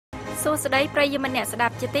សួស្តីប្រិយមិត្តអ្នកស្ដា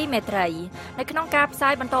ប់ជាទីមេត្រីនៅក្នុងការផ្សា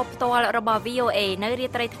យបន្តផ្ទាល់របស់ VOA នៅរា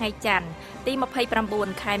ត្រីថ្ងៃច័ន្ទទី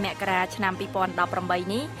29ខែមករាឆ្នាំ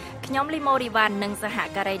2018នេះខ្ញុំលីម៉ូរីវ៉ាន់និងសហ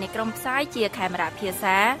ការីនៃក្រុមផ្សាយជាខេមរៈភា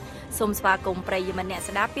សាសូមស្វាគមន៍ប្រិយមិត្តអ្នក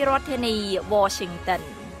ស្ដាប់ពីរដ្ឋធានី Washington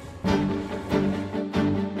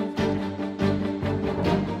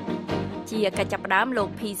ជាកិច្ចចាប់ផ្ដើមលោក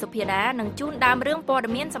ភីសុភាដានឹងជូនដើមរឿងព័ត៌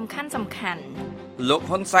មានសំខាន់លោក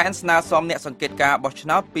ហ៊ុនសែនស្នើសុំអ្នកសង្កេតការបោះឆ្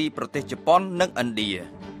នោតពីប្រទេសជប៉ុននិងឥណ្ឌា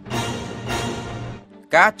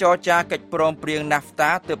ការចរចាកិច្ចព្រមព្រៀង NAFTA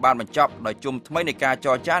ទើបបានបញ្ចប់ដោយជុំថ្មីនៃការច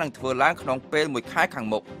រចានឹងធ្វើឡើងក្នុងពេល1ខែខាង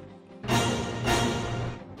មុខ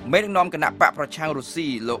មេដឹកនាំគណៈបកប្រឆាំងរុស្ស៊ី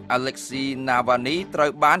លោក Alexei Navalny ត្រូ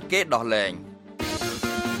វបានគេដោះលែង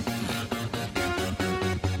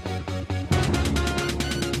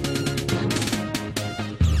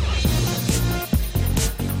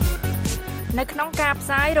នៅក្នុងការផ្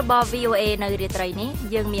សាយរបស់ VOA នៅរាត្រីនេះ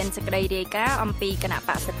យើងមានសេចក្តីរាយការណ៍អំពីគណៈប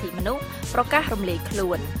ក្សសិទ្ធិមនុស្សប្រកាសរំលែកខ្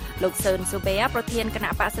លួនលោកសឿនស៊ូបេប្រធានគ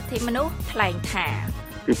ណៈបក្សសិទ្ធិមនុស្សថ្លែងថា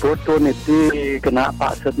ពីព្រោះទូនីតិគណៈប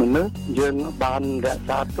ក្សសិទ្ធិមនុស្សយើងបានរក្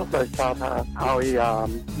សាទុកដោយសារថាឲ្យ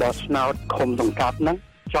បោះឆ្នោតឃុំសង្កាត់ហ្នឹង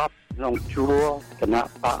ចប់ក្នុងជួរគណៈ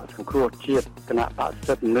បកសង្គ្រោះជាតិគណៈបក្ស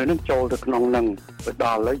សិទ្ធិមនុស្សហ្នឹងចូលទៅក្នុងហ្នឹងទៅដ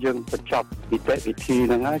ល់ហើយយើងបញ្ចប់នីតិវិធី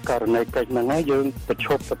ហ្នឹងហើយករណីកិច្ចហ្នឹងហើយយើងបញ្ឈ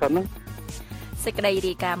ប់ទៅប៉ុណ្ណឹងសេចក្តី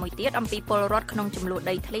រាយការណ៍មួយទៀតអំពីពលរដ្ឋក្នុងចំនួន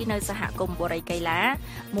ដីធ្លីនៅសហគមន៍បូរីកៃឡា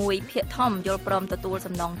មួយភាគធំយល់ព្រមទទួល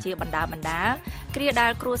សំណងជាបណ្ដាគ្រាដា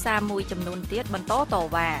លគ្រួសារមួយចំនួនទៀតបន្តត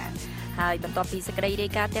វ៉ាហើយបន្ទាប់ពីសេចក្តីរា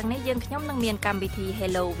យការណ៍ទាំងនេះយើងខ្ញុំនឹងមានកម្មវិធី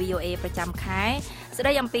Hello VOA ប្រចាំខែស្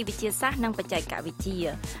ដីអំពីវិទ្យាសាស្ត្រនិងបច្ចេកវិទ្យា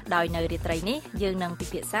ដោយនៅរាត្រីនេះយើងនឹងពិ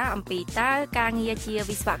ភាក្សាអំពីតើការងារជា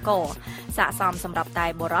វិស្វករស័ក្តិសមសម្រាប់តែ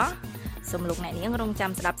បុរសសូមលោកអ្នកនាងរង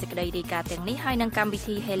ចាំស្ដាប់សេចក្តីរាយការណ៍ទាំងនេះហើយនឹងកម្មវិ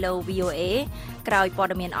ធី Hello VOA ក្រោយព័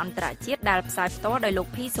ត៌មានអន្តរជាតិដែលផ្សាយផ្ទាល់ដោយលោក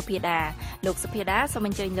ភីសុភាដាលោកសុភាដាសូម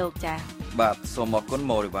អញ្ជើញលោកចា៎បាទសូមអរគុណ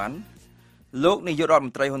ម៉ូរីវ៉ាន់លោកនាយករដ្ឋម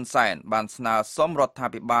ន្ត្រីហ៊ុនសែនបានស្នើសុំរដ្ឋា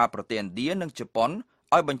ភិបាលប្រទេសឥណ្ឌានិងជប៉ុន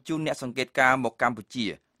ឲ្យបញ្ជូនអ្នកសង្កេតការណ៍មកកម្ពុជា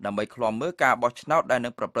ដើម្បីឃ្លាំមើលការបោះឆ្នោតដែលនឹ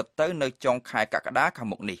ងប្រព្រឹត្តទៅនៅចុងខែកក្កដាខាង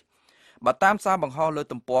មុខនេះបើតាមសារបង្ហោះលើ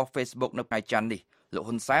ទំព័រ Facebook នៅថ្ងៃច័ន្ទនេះលោក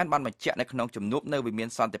ហ៊ុនសែនបានបញ្ជាក់នៅក្នុងជំនួបនៅវិមាន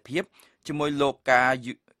សន្តិភាពជាមួយលោក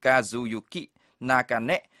កាស៊ូយូគីណាកា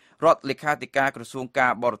ណេរដ្ឋលេខាធិការក្រសួងកា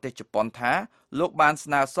របរទេសជប៉ុនថាលោកបានស្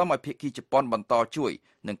នើសុំឲ្យភាគីជប៉ុនបន្តជួយ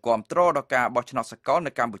និងគាំទ្រដល់ការបោះឆ្នោតសកល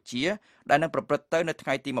នៅកម្ពុជាដែលនឹងប្រព្រឹត្តទៅនៅថ្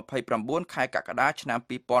ងៃទី29ខែកក្កដាឆ្នាំ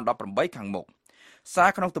2018ខាងមុខសារ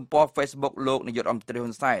ក្នុងទំព័រ Facebook លោកនាយករដ្ឋមន្ត្រី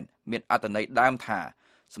ហ៊ុនសែនមានអត្ថន័យដើមថា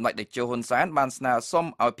សម្ដេចតេជោហ៊ុនសែនបានស្នើសុំ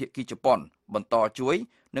ឲ្យភាគីជប៉ុនបន្តជួយ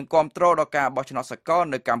និងគាំទ្រដល់ការបោះឆ្នោតសកល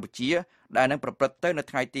នៅកម្ពុជាដែលនឹងប្រព្រឹត្តទៅនៅ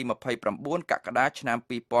ថ្ងៃទី29កក្កដាឆ្នាំ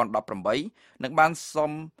2018និងបាន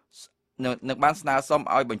ស្នើសុំ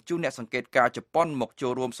ឲ្យបញ្ជូនអ្នកសង្កេតការណ៍ជប៉ុនមកចូ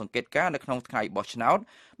លរួមសង្កេតការណ៍នៅក្នុងថ្ងៃបោះឆ្នោត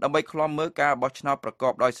ដើម្បីឃ្លាំមើលការបោះឆ្នោតប្រក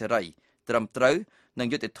បដោយសេរីត្រឹមត្រូវនិង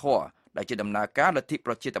យុត្តិធម៌ដែលជាដំណើរការលទ្ធិ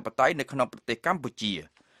ប្រជាធិបតេយ្យនៅក្នុងប្រទេសកម្ពុជា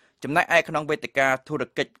ចំណែកឯក្នុងវេទិកាធុរ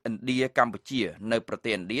កិច្ចឥណ្ឌាកម្ពុជានៅប្រ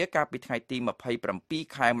ទេសឥណ្ឌាកាលពីថ្ងៃទី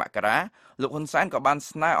27ខែមករាលោកហ៊ុនសែនក៏បាន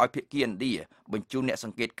ស្នើឲ្យភាគីឥណ្ឌាបញ្ជូនអ្នកស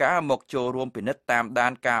ង្កេតការណ៍មកចូលរួមពិនិត្យតាមដា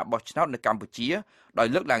នការបោះឆ្នោតនៅកម្ពុជាដោយ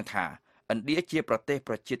លើកឡើងថាឥណ្ឌាជាប្រទេស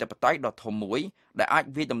ប្រជាធិបតេយ្យដ៏ធំមួយដែលអាច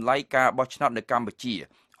វាយតម្លៃការបោះឆ្នោតនៅកម្ពុជា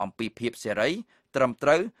អំពីភាពសេរីត្រឹមត្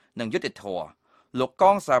រូវនិងយុត្តិធម៌លោកក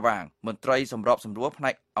ងសាវាងមន្ត្រីសម្របសម្រួលផ្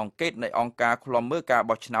នែកអង្គការនៃអង្គការឃ្លាំមើលការ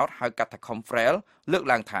បោះឆ្នោតហៅកាត់ថា Confrel លើក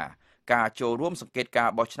ឡើងថាការចូលរួមសង្កេតការ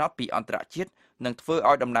បោះឆ្នោតពីអន្តរជាតិនឹងធ្វើ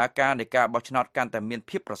ឲ្យដំណើរការនៃការបោះឆ្នោតកាន់តែមាន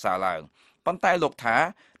ភាពប្រសើរឡើងប៉ុន្តែលោកថា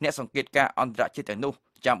អ្នកសង្កេតការអន្តរជាតិទាំងនោះ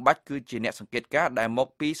ចាំបាច់គឺជាអ្នកសង្កេតការដែលមក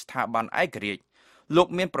ពីស្ថាប័នឯករាជ្យលោក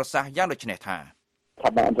មានប្រសាសន៍យ៉ាងដូចនេះថាស្ថា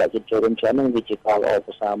ប័នអន្តរជាតិចូលរួមច្រើននឹងវាជាការល្អ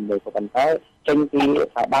ប្រសើរមួយប៉ុន្តែចេញពី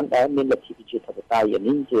ស្ថាប័នដែលមានលទ្ធិប្រជាធិបតេយ្យ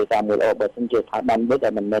នេះជាការមួយល្អបើមិនជាស្ថាប័នមួយដែ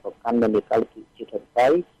លមិនមែនប្រកាន់នៅលើលទ្ធិប្រជាធិបតេ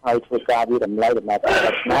យ្យហើយធ្វើការវិតម្លៃដំណើរការ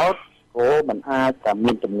បោះឆ្នោតក៏មិនអាចតែ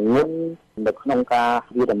មានចំនួននៅក្នុងការ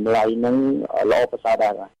វិតម្លៃនឹងល្អប្រសើរដែ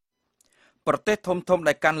រប្រទេសធំៗ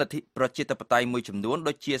ដែលកាន់លទ្ធិប្រជាធិបតេយ្យមួយចំនួន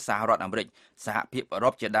ដូចជាសហរដ្ឋអាមេរិកសហភាពអឺ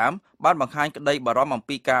រ៉ុបជាដើមបានបង្ហាញក្តីបារម្ភអំ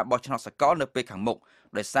ពីការបោះឆ្នោតសកលនៅពេលខាងមុខ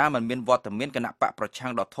ដោយសារมันមានវត្តមានគណៈបកប្រឆាំ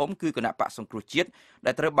ងដ៏ធំគឺគណៈបកសង្គ្រោះជាតិ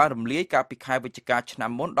ដែលត្រូវបានរំលាយកាលពីខែវិច្ឆិកាឆ្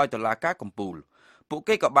នាំមុនដោយតុលាការកំពូលពួក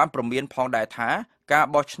គេក៏បានព្រមានផងដែរថាការ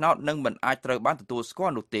បោះឆ្នោតនឹងមិនអាចត្រូវបានទទួលស្គា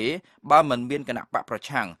ល់នោះទេបើមិនមានគណៈបកប្រ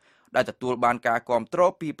ឆាំងដែលទទួលបានការគាំទ្រ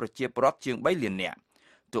ពីប្រជាពលរដ្ឋជាង3លាននាក់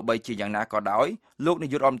ទោះបីជាយ៉ាងណាក៏ដោយលោកនា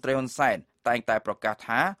យករដ្ឋមន្ត្រីហ៊ុនសែនតែងតែប្រកាស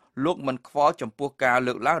ថាលោកមិនខ្វល់ចំពោះការ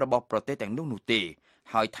លើកឡើងរបស់ប្រទេសទាំងនោះទេ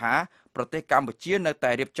ហើយថាប្រទេសកម្ពុជានៅ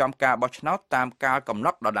តែរៀបចំការបោះឆ្នោតតាមកាលកំណ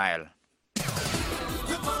ត់ដដែល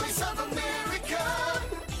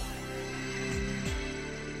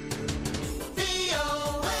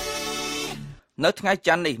នៅថ្ងៃ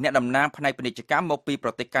ច័ន្ទនេះអ្នកតំណាងផ្នែកពាណិជ្ជកម្មមកពីប្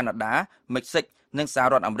រទេសកាណាដា មិចស៊ិកនិងសហ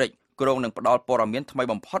រដ្ឋអាមេរិកគ្រោងនឹងផ្ដល់ព័ត៌មានថ្មី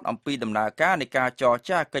បំផុតអំពីដំណើរការនៃការចរ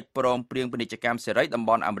ចាកិច្ចព្រមព្រៀងពាណិជ្ជកម្មសេរីតំប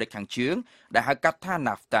ន់អាមេរិកខាងជើងដែលហៅកាត់ថា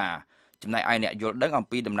NAFTA ចំណែកឯអ្នកយល់ដឹងអំ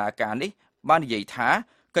ពីដំណើរការនេះបាននិយាយថា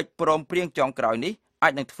កិច្ចព្រមព្រៀងចុងក្រោយនេះអា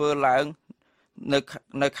ចនឹងធ្វើឡើង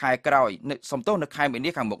នៅខែក្រោយនៅខែមី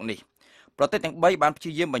នាខាងមុខនេះប្រទេសទាំង3បានព្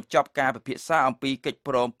យាយាមបញ្ចប់ការពិភាក្សាអំពីកិច្ច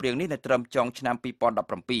ព្រមព្រៀងនេះនៅត្រឹមចុងឆ្នាំ2017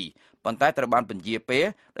ប៉ុន្តែត្រូវបានពន្យាពេល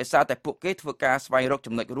ដោយសារតែពួកគេធ្វើការស្វែងរក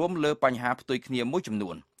ចំណុចរួមលើបញ្ហាផ្ទុយគ្នាមួយចំ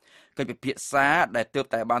នួនកិច្ចពិភាក្សាដែលទើប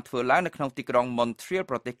តែបានធ្វើឡើងនៅក្នុងទីក្រុង Montreal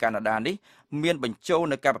ប្រទេសកាណាដានេះមានបញ្ចូល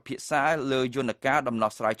នៅការពិភាក្សាលើយន្តការដំណោះ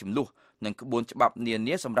ស្រាយជម្លោះនិងក្បួនច្បាប់នា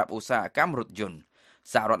នាសម្រាប់ឧស្សាហកម្មរថយន្ត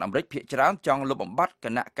សហរដ្ឋអាមេរិកភាគច្រើនចង់លុបបំបាត់គ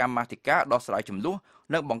ណៈកម្មាធិការដោះស្រាយជម្លោះ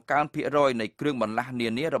និងបង្កើនភាគរយនៃគ្រឿងបន្លាស់នា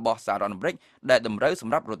នារបស់សហរដ្ឋអាមេរិកដែលតម្រូវស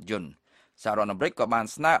ម្រាប់រថយន្តសហរដ្ឋអាមេរិកក៏បាន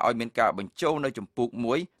ស្នើឲ្យមានការបញ្ចូលនៅជំពូក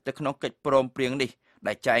មួយទៅក្នុងកិច្ចព្រមព្រៀងនេះ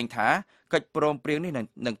ដែលចែងថាកិច្ចព្រមព្រៀងនេះ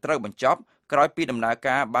នឹងត្រូវបញ្ចប់ក្រោយពីដំណើរ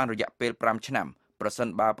ការបានរយៈពេល5ឆ្នាំប្រសិន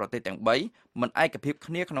បើប្រទេសទាំង3មិនឯកភាព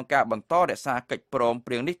គ្នាក្នុងការបន្តរក្សាកិច្ចព្រម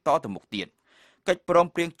ព្រៀងនេះតទៅមុខទៀតកិច្ចព្រម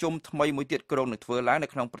ព្រៀងជុំថ្មីមួយទៀតក្រុងនឹងធ្វើឡើងនៅ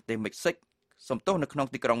ក្នុងប្រទេសមិចស៊ិកនៅក្នុង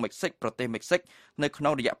ទីក្រុងមិចស៊ិកប្រទេសមិចស៊ិកនៅក្នុ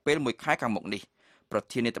ងរយៈពេល1ខែខាងមុខនេះប្រ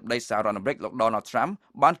ធានាធិបតីសហរដ្ឋអាមេរិកលោក Donald Trump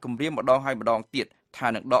បានគម្រាមម្ដងហើយម្ដងទៀតថា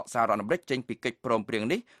នឹងដកសហរដ្ឋអាមេរិកចេញពីកិច្ចព្រមព្រៀង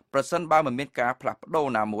នេះប្រសិនបើមិនមានការផ្លាស់ប្ដូរ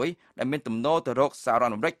ណាមួយដែលមានទំនោរទៅរកសហរដ្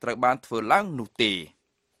ឋអាមេរិកត្រូវបានធ្វើឡើងនោះទេ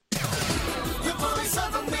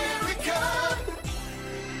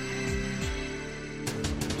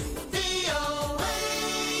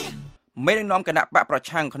មេដឹកនាំគណៈបកប្រ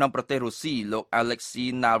ឆាំងក្នុងប្រទេសរុស្ស៊ីលោក Alexei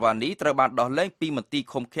Navalny ត្រូវបានដោះលែងពីមន្ទីរ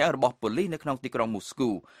ឃុំឃាំងរបស់ប៉ូលីសនៅក្នុងទីក្រុងមូស្គូ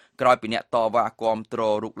ក្រោយពីអ្នកតវ៉ាគាំទ្រ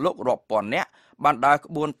រុកលោករាប់ពាន់នាក់បានដើរ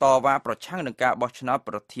ក្បួនតវ៉ាប្រឆាំងនឹងការបោះឆ្នោត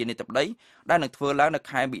ប្រធានាធិបតីដែលនឹងធ្វើឡើងនៅ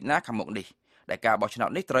ខែមីនាខាងមុខនេះដែលការបោះឆ្នោត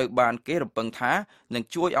នេះត្រូវបានគេរំពឹងថានឹង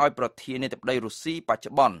ជួយឲ្យប្រធានាធិបតីរុស្ស៊ីបច្ចុ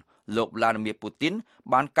ប្បន្នលោក Vladimir Putin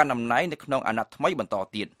បានកាន់តំណែងនៅក្នុងអាណត្តិថ្មីបន្ត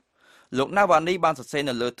ទៀតលោក Navalny បានសរសេរ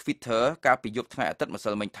នៅលើ Twitter កាលពីយប់ថ្ងៃអាទិត្យម្សិ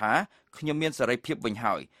លមិញថាខ្ញុំមានសេរីភាពវិញ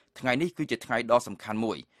ហើយថ្ងៃនេះគឺជាថ្ងៃដ៏សំខាន់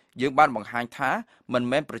មួយយើងបានបង្ហាញថាមិន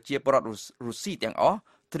មែនប្រជាពលរដ្ឋរុស្ស៊ីទាំងអស់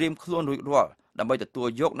ត្រៀមខ្លួនរួចរាល់ដើម្បីទទួល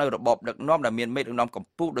យកនៅរបបដឹកនាំដែលមានមេដឹកនាំកម្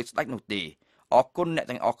ពុជាដោយស្ដេចនោះទេអរគុណអ្នក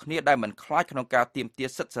ទាំងអស់គ្នាដែលមិនខ្លាចក្នុងការទាមទារ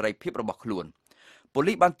សិទ្ធិសេរីភាពរបស់ខ្លួនប៉ូ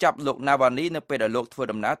លីសបានចាប់លោក Navalny នៅពេលដែលលោកធ្វើ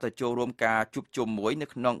ដំណើរទៅចូលរួមការជួបជុំមួយនៅ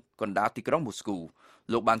ក្នុងកណ្ដាលទីក្រុងមូស្គូ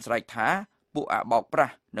លោកបានស្រែកថាពួកអាបោកប្រា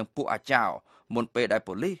ស់និងពួកអាចោរមុនពេលដែល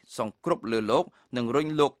ប៉ូលីសសង្គ្រប់លើលោកនិងរុញ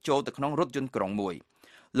លោកចូលទៅក្នុងរថយន្តក្រុងមួយ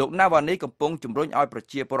លោក Navalny កំពុងជំរុញឲ្យប្រ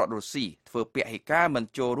ជាពលរដ្ឋរុស្ស៊ីធ្វើពហិការមិន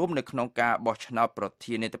ចូលរួមនៅក្នុងការបោះឆ្នោតប្រ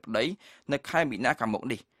ធានាធិបតីនៅខែមីនាខាងមុខ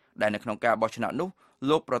នេះដែលនៅក្នុងការបោះឆ្នោតនោះ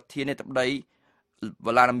លោកប្រធានាធិបតី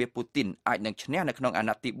Vladimir Putin អាចនឹងឈ្នះនៅក្នុងអា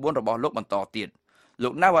ណត្តិទី4របស់លោកបន្តទៀតលោ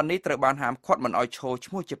ក Navalny ត្រូវបានហាមឃាត់មិនឲ្យឈរ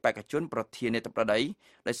ឈ្មោះជាបេក្ខជនប្រធានាធិបតី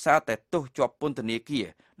ដោយសារតែទោសជាប់ពន្ធនាគារ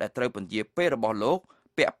ដែលត្រូវពន្យាពេលរបស់លោក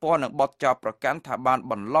ពាក់ព័ន្ធនឹងបទចោទប្រកាន់ថាបាន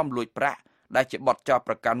បន្លំលួចប្រាក់ដែលជាបទចោទ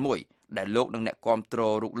ប្រកាន់មួយដែលលោកនិងអ្នកគាំទ្រ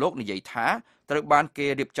រូបលោកនិយាយថាត្រូវបានគេ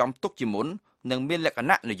រៀបចំទុកជាមុននិងមានលក្ខ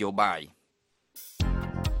ណៈនយោបាយ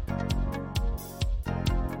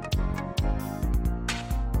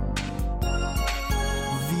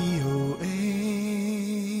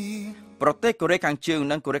ប្រទេសកូរ៉េខាងជើង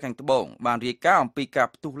និងកូរ៉េខាងត្បូងបានរាយការណ៍អំពីការ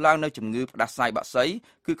ផ្ទុះឡើងនៃជំងឺផ្ដាសាយបាក់សី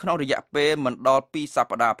គឺក្នុងរយៈពេលមិនដល់2ស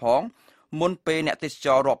ប្តាហ៍ផងមុនពេលអ្នកទេសច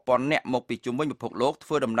ររាប់ពាន់នាក់មកពីជុំវិញពិភពលោកធ្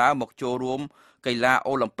វើដំណើរមកចូលរួមកីឡា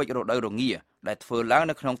អូឡ িম্প ិករដូវរងាដែលធ្វើឡើង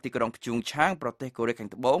នៅក្នុងទីក្រុងព្យុងឆាងប្រទេសកូរ៉េខាង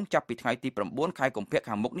ត្បូងចាប់ពីថ្ងៃទី9ខែកុម្ភៈ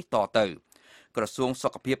ខាងមុខនេះតទៅក្រសួងសុ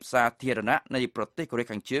ខភាពសាធារណៈនៃប្រទេសកូរ៉េ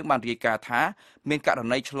ខាងជើងបានរាយការណ៍ថាមានករ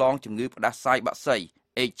ណីឆ្លងជំងឺផ្ដាសាយបាក់សី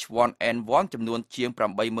H1N1 ចំនួនជាង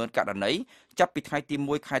 80,000 ករណីចាប់ពីថ្ងៃទី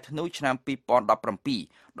1ខែធ្នូឆ្នាំ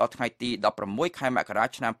2017ដល់ថ្ងៃទី16ខែមករា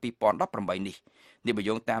ឆ្នាំ2018នេះនេះបញ្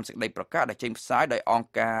យងតាមសេចក្តីប្រកាសដែលចេញផ្សាយដោយអង្គ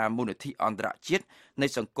ការមូលនិធិអន្តរជាតិនៃ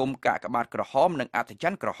សង្គមកាកបាទក្រហមនិងអត្ថច័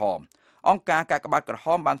ន្ទក្រហមអង្គការកាកបាទក្រហ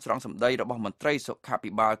មបានស្រង់សម្ដីរបស់មន្ត្រីសុខា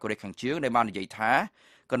ភិបាលកូរ៉េខាងជើងដែលបាននិយាយថា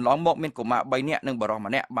កន្លងមកមានកុមារ3នាក់និងបុរស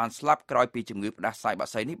ម្នាក់បានស្លាប់ក្រោយពីជំងឺផ្ដាសាយបា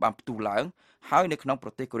ក់សីនេះបានផ្ទុះឡើងហើយនៅក្នុងប្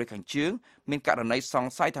រទេសកូរ៉េខាងជើងមានករណីស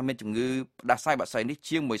ង្ស័យថាមានជំងឺផ្ដាសាយបាក់សីនេះ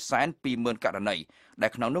ជាង 120,000 ករណីដែ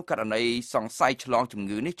លក្នុងនោះករណីសង្ស័យឆ្លងជំ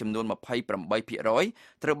ងឺនេះចំនួន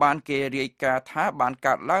 28% ត្រូវបានគេរាយការណ៍ថាបាន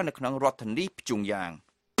កើតឡើងនៅក្នុងរដ្ឋធានីព្យុងយ៉ាង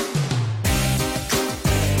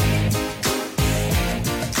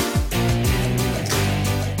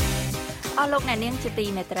អស់លោកអ្នកនាងជាទី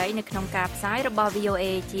មេត្រីនៅក្នុងការផ្សាយរបស់ VOA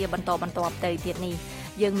ជាបន្តទៅទៀតនេះ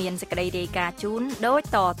យើងមានសេចក្តីរាយការណ៍ជូនដូច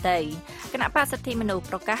តទៅគណៈបក្សសិទ្ធិមនុស្ស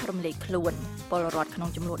ប្រកាសរំលែកខ្លួនពលរដ្ឋក្នុង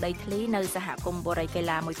ចំនួនដីធ្លីនៅសហគមន៍បូរីកី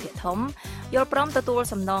ឡាមួយភាគធំយល់ព្រមទទួល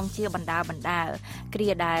សំណងជាបណ្ដាគ្រា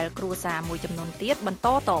ដែលគ្រួសារមួយចំនួនទៀតបន្ត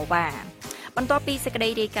តវ៉ាបន្ទាប់ពីសេចក្តី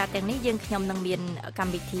រាយការណ៍ទាំងនេះយើងខ្ញុំនឹងមានកម្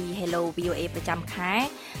មវិធី Hello VOA ប្រចាំខែ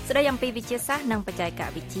ស្ដីអំពីវិទ្យាសាស្ត្រនិងបច្ចេក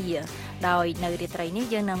វិទ្យាដោយនៅរាត្រីនេះ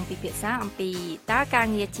យើងនឹងពិភាក្សាអំពីតើការ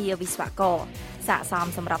ងារជាវិស្វករស័ក្តិសម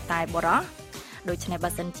សម្រាប់តែបុរសដូច្នេះបើ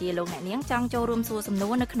សិនជាលោកអ្នកនាងចង់ចូលរួមសួរសំណួ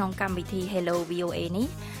រនៅក្នុងកម្មវិធី Hello VOA នេះ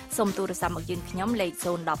សូមទូរស័ព្ទមកយើងខ្ញុំលេខ012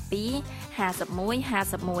 51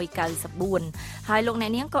 51 94ហើយលោកអ្ន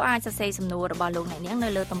កនាងក៏អាចសរសេរសំណួររបស់លោកអ្នកនាងនៅ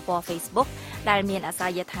លើទំព័រ Facebook ដែលមានអាស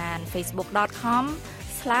យដ្ឋាន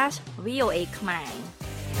facebook.com/VOA Khmer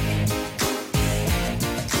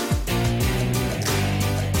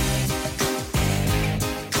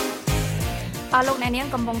លោកអ្នកនាង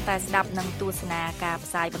កំពុងតែស្ដាប់និងទស្សនាការផ្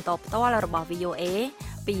សាយបន្តផ្ទាល់របស់ VOA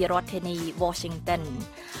ពីរដ្ឋធានី Washington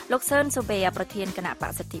លោកសឿនសូវែប្រធានគណៈប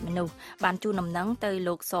ក្សសិទ្ធិមនុស្សបានជូនដំណឹងទៅ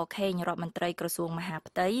លោកសខេងរដ្ឋមន្ត្រីក្រសួងមហា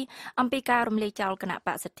ផ្ទៃអំពីការរំលាយចោលគណៈប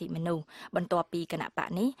ក្សសិទ្ធិមនុស្សបន្ទាប់ពីគណៈបក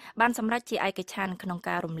នេះបានសម្រេចជាឯកច្ឆន្ទក្នុង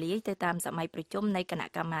ការរំលាយទៅតាមសម័យប្រជុំនៃគណៈ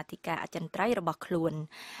កម្មាធិការអចិន្ត្រៃយ៍របស់ខ្លួន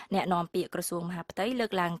អ្នកនាំពាក្យក្រសួងមហាផ្ទៃលើ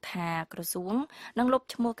កឡើងថាក្រសួងនឹងលុប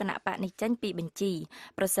ឈ្មោះគណៈបកនេះចេញពីបញ្ជី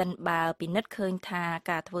ប្រសិនបើពិនិត្យឃើញថា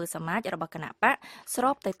ការធ្វើសមាជរបស់គណៈបកស្រ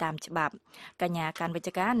បទៅតាមច្បាប់កញ្ញាកាន់វិជ្ជ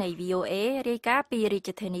ការនៃ VOA រាយការណ៍ពីរាជ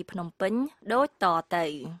ធានីភ្នំពេញដូចតទៅ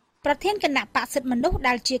ប្រធានគណៈបក្សសិទ្ធិមនុស្ស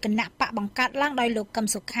ដែលជាគណៈបកបង្កើតឡើងដោយលោកកឹម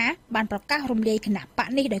សុខាបានប្រកាសរំលាយគណៈបក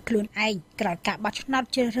នេះដោយខ្លួនឯងក្រោយការបោះឆ្នោត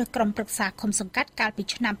ជ្រើសរើសក្រុមប្រឹក្សាឃុំសង្កាត់កាលពី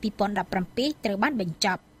ឆ្នាំ2017ត្រូវបានបញ្ច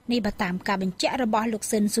ប់នេះបើតាមការបញ្ជាក់របស់លោក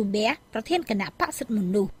ស៊ិនស៊ូប៊ែប្រធានគណៈបក្សសិទ្ធិម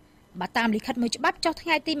នុស្សបើតាមលិខិតមួយច្បាប់ចុះថ្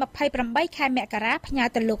ងៃទី28ខែមករាផ្ញើ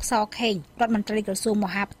ទៅលោកសខេងរដ្ឋមន្ត្រីក្រសួងម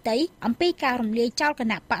ហាផ្ទៃអំពីការរំលាយចោលគ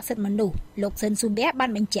ណៈបក្សសិទ្ធិមនុស្សលោកស៊ិនស៊ូប៊ែបាន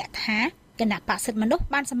បញ្ជាក់ថាគណៈបក្សសិទ្ធិមនុស្ស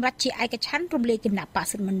បានសម្រេចជាឯកច្ឆន្ទរំលាយគណៈបក្ស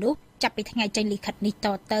សិទ្ធិមនុស្សចាប់ពីថ្ងៃចេញលិខិតនេះត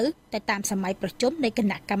ទៅតាមសម័យប្រជុំនៃគ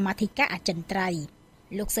ណៈកម្មាធិការអចិន្ត្រៃយ៍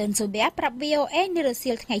លោកស៊ិនស៊ូប៊ែប្រាប់ VOA នៅរ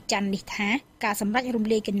សៀលថ្ងៃច័ន្ទនេះថាការសម្រេចរំ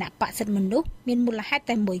លាយគណៈបក្សសិទ្ធិមនុស្សមានមូលហេតុ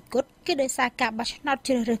តែមួយគត់គឺដោយសារការបោះឆ្នោត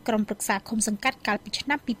ជ្រើសរើសក្រុមប្រឹក្សាឃុំសង្កាត់កាលពីឆ្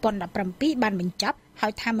នាំ2017បានបញ្ចប់ហើ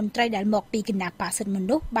យថាមន្ត្រីដែលមកពីគណៈបក្សសិទ្ធិម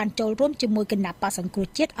នុស្សបានចូលរួមជាមួយគណៈបក្សសង្គ្រោះ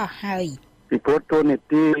ជាតិអស់ហើយពីព្រោះតួនា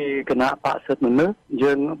ទីគណៈបក្សសិទ្ធិមនុស្ស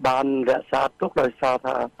យើងបានរក្សាទុកដោយសារ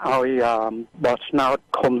ថាឲ្យបោះឆ្នោត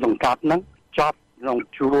ឃុំសង្កាត់ហ្នឹងចប់ក្នុង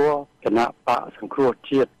ជួរគណៈបក្សសង្គ្រោះ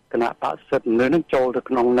ជាតិគណៈបក្សសិទ្ធិមនុស្សហ្នឹងចូលទៅ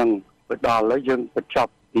ក្នុងហ្នឹងទៅដល់ហើយយើងបញ្ច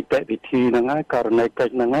ប់នីតិវិធីហ្នឹងហើយករណីកិ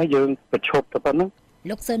ច្ចហ្នឹងហើយយើងបញ្ឈប់ទៅប៉ុណ្ណឹង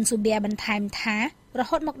លោកស៊ិនស៊ូប៊ែបន្ថែមថារ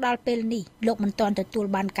ហូតមកដល់ពេលនេះលោកមិនទាន់ទទួល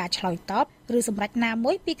បានការឆ្លើយតបឬសម្រេចណា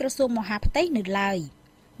មួយពីក្រសួងមហាផ្ទៃនៅឡើយ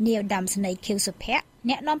នាយឧត្តមស្នេហ៍ខៀវសុភ័ក្រ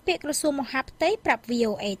អ្នកនាំពាក្យក្រសួងមហាផ្ទៃប្រាប់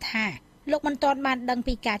VOA ថាលោកមិនទាន់បានដឹង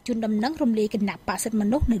ពីការជូនដំណឹងរំលាយគណៈបក្សសិទ្ធិម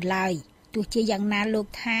នុស្សនៅឡើយទោះជាយ៉ាងណាលោក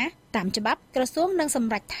ថាតាមច្បាប់ក្រសួងនឹងស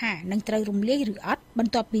ម្រេចថានឹងត្រូវរំលាយឬអត់ប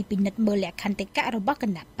ន្ទាប់ពីពិនិត្យមើលលក្ខន្តិកៈរបស់គ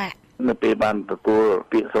ណៈបកនៅពេលបានទទួល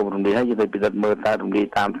ពាក្យសូមរំលាយហើយយើងទៅពិនិត្យមើលតើរំលាយ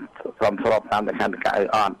តាមស្របតាមលក្ខន្តិកៈឬ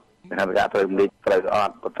អត់លក្ខន្តិកៈត្រូវរំលាយត្រូវអ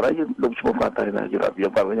ត់ក៏ត្រូវយើងលុបឈ្មោះគាត់ទៅយើងអត់យ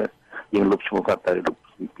កគាត់វិញយើងលុបឈ្មោះគាត់ទៅលុប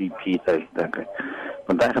ពីទៅ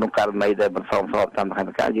ប៉ុន្តែក្នុងករណីដែលមិនសមស្របតាមលក្ខន្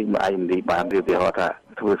តិកៈយើងមិនអាចរំលាយបានឬទីហោថា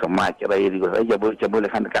ធ្វើសមាជអីឬក៏អីជាមួយល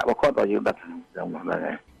ក្ខន្តិកៈរបស់គាត់ក៏យើងដឹងហ្នឹង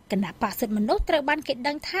ហើយគណៈបក្សសិទ្ធិមនុស្សត្រូវបានគេ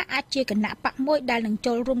ដឹងថាអាចជាគណៈបកមួយដែលនឹង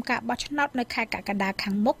ចូលរួមការបោះឆ្នោតនៅខែកក្កដាខា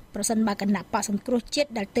ងមុខប្រសិនបើគណៈបក្សសង្គ្រោះជាតិ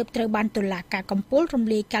ដែលទើបត្រូវបានតុលាការកំពូលរំ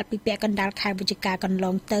លាយកាលពីពាក់កណ្ដាលខែវិច្ឆិកាកន្ល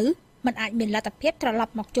ងទៅមិនអាចមានលទ្ធភាពត្រឡ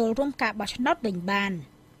ប់មកចូលរួមការបោះឆ្នោតវិញបាន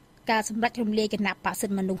ការសម្រេចរំលាយគណៈបក្សសិ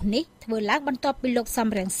ទ្ធិមនុស្សនេះធ្វើឡើងបន្ទាប់ពីលោកសំ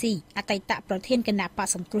រងស៊ីអតីតប្រធានគណៈបក្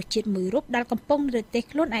សសង្គ្រោះជាតិមួយរូបដែលកំពុងនិរទេស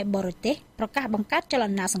ខ្លួនឯបរទេសប្រកាសបង្កើតចល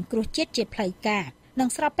នាសង្គ្រោះជាតិជាផ្លូវការនិង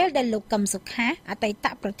ស្របពេលដែលលោកកឹមសុខាអតីត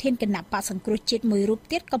ប្រធានគណៈបក្សសង្គ្រោះជាតិមួយរូប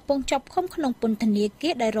ទៀតកំពុងជាប់ឃុំក្នុងពន្ធនាគា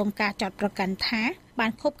រដោយរងការចោទប្រកាន់ថាបា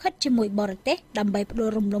នខົບខិតជាមួយបរទេសដើម្បីផ្ដួល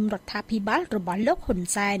រំលំរដ្ឋាភិបាលរបស់លោកហ៊ុន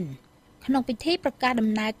សែនក្នុងពិធីប្រកាសដំ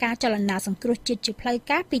ណើរការចលនាសង្គ្រោះជាតិជាផ្លូវ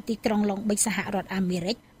ការពីទីក្រុងឡុងបិចសហរដ្ឋអាមេ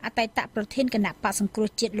រិកអតីតប្រធានគណៈបក្សសង្គ្រោះ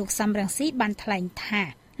ជាតិលោកសំរងស៊ីបានថ្លែងថា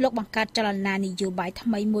លោកបង្កើតចលនានយោបាយថ្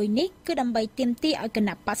មីមួយនេះគឺដើម្បីទាមទារឲ្យគ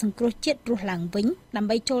ណៈបក្សសង្គ្រោះជាតិរស់ឡើងវិញដើម្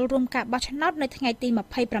បីចូលរួមការបោះឆ្នោតនៅថ្ងៃទី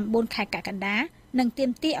29ខែកក្កដានិងទា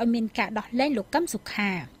មទារឲ្យមានការដោះលែងលោកកឹមសុ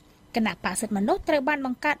ខាគណៈបក្សសិទ្ធិមនុស្សត្រូវបានប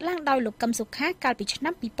ង្កើតឡើងដោយលោកកឹមសុខាកាលពីឆ្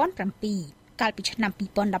នាំ2007កាលពីឆ្នាំ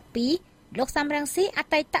2012លោកសំរងស៊ីអ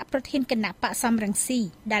តីតប្រធានគណៈបក្សសំរងស៊ី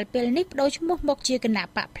ដែលពេលនេះបដូរឈ្មោះមកជាគណៈ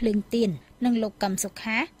បក្សភ្លើងទៀននិងលោកកឹមសុ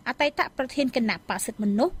ខាអតីតប្រធានគណៈបក្សសិទ្ធិម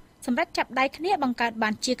នុស្សសម្រាប់ចាប់ដៃគ្នាបង្កើតបា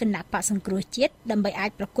នជាគណៈបក្សសង្គ្រោះជាតិដើម្បីអាច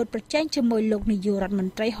ប្រកួតប្រជែងជាមួយលោកនាយករដ្ឋម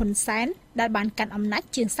ន្ត្រីហ៊ុនសែនដែលបានកាន់អំណាច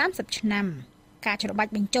ជាង30ឆ្នាំ ការច្របា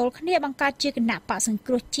ច់បញ្ចូលគ្នាបង្កើតជាគណៈបកសង្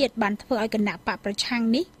គ្រោះជាតិបានធ្វើឲ្យគណៈបកប្រឆាំង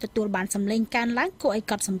នេះទទួលបានសម្លេងកើនឡើងគួរឲ្យ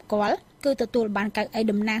កត់សម្គាល់គឺទទួលបានកៅអី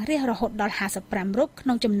តំណាងរាស្ត្ររហូតដល់55រូបក្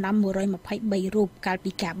នុងចំណោម123រូបកាល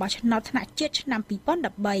ពីការបោះឆ្នោតថ្នាក់ជាតិឆ្នាំ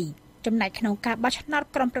2013ចំណែកក្នុងការបោះឆ្នោត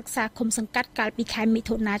ក្រុមប្រឹក្សាឃុំសង្កាត់កាលពីខែមិ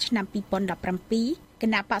ថុនាឆ្នាំ2017គ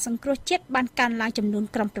ណៈបកសង្គ្រោះជាតិបានកើនឡើងចំនួន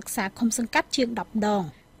ក្រុមប្រឹក្សាឃុំសង្កាត់ជាង10ដង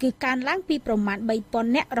គឺកើនឡើងពីប្រមាណ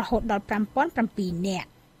 3000 នាក់រហូតដល់ 5007 នាក់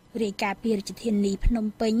រាយការណ៍ពីរាជធានីភ្នំ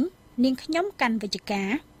ពេញនាងខ្ញុំកាន់វិជ្ជការ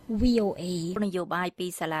VOA នយោបាយពី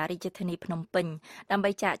សាលារាជធានីភ្នំពេញដើម្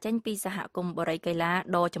បីចាកចេញពីសហគមន៍បរិយាកីឡា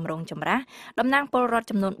ដ៏ចម្រុងចម្រាស់តំណាងពលរដ្ឋ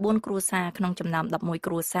ចំនួន4គ្រួសារក្នុងចំណោម11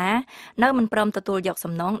គ្រួសារនៅមិនព្រមទទួលយក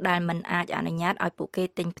សំណងដែលមិនអាចអនុញ្ញាតឲ្យពួកគេ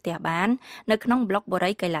ទិញផ្ទះបាននៅក្នុងប្លុកបរិ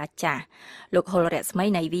យាកីឡាចាស់លោកហុលរស្មី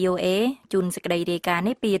នៃ VOA ជូនសេចក្តីរាយការណ៍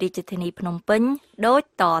នេះពីរាជធានីភ្នំពេញដូច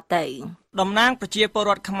តទៅតំណាងប្រជាពល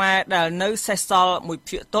រដ្ឋខ្មែរដែលនៅសេសសល់មួយ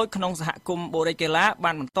ភាគតូចក្នុងសហគមន៍បូរីកេឡា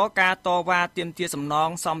បានបន្តការតវ៉ាទាមទារសំណង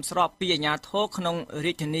សមស្របពីអាជ្ញាធរក្នុង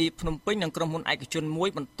រាជធានីភ្នំពេញនិងក្រុមហ៊ុនឯកជនមួយ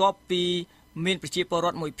បន្ទាប់ពីមានប្រជាពលរ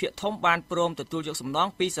ដ្ឋមួយភាគធំបានព្រមទទួលយកសំណង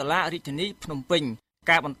ពីសាលារាជធានីភ្នំពេញ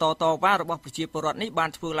ការបន្តតវ៉ារបស់ប្រជាពលរដ្ឋនេះបាន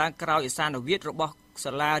ធ្វើឡើងក្រោយឯសានុវិទ្យារបស់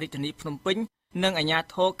សាលារាជធានីភ្នំពេញនិងអាជ្ញា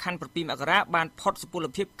ធរខណ្ឌ7មករាបានផុតសុពល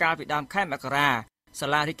ភាពកាលពីដើមខែមករាសា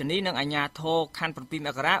លារាជធានីនិងអាជ្ញាធរខណ្ឌ7ម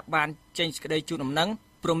ករាបានចេញសេចក្តីជូនដំណឹង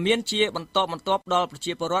ព្រមានជាបន្តបន្ទាប់ដល់ប្រ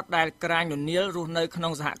ជាពលរដ្ឋដែលក្រាញននៀលរស់នៅក្នុ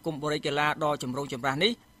ងសហគមន៍បរិយាកីឡាដ៏ចម្រុងចម្រាស់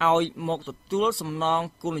នេះឲ្យមកទទួលសំណង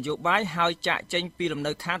គោលនយោបាយហើយចាក់ចេញពីលំ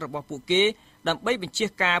នៅឋានរបស់ពួកគេដើម្បីបញ្ជា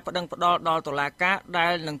ការប្តឹងផ្តល់ដល់តុលាការដែ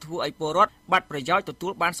លនឹងធ្វើឲ្យពលរដ្ឋបាត់ប្រយោជន៍ទទួ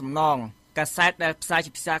លបានសំណងកាសែតដែលផ្សាយ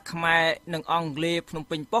ជាភាសាខ្មែរនិងអង់គ្លេសភ្នំ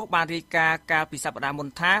ពេញប៉ុស្តិ៍បានរាយការណ៍កាលពីសប្តាហ៍មុន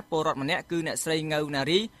ថាពលរដ្ឋម្នាក់គឺអ្នកស្រីងៅណា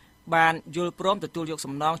រីបានយល់ព្រមទទួលយក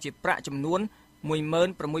សំណងជាប្រាក់ចំនួន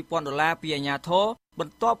$16,000ពីអាជ្ញាធរប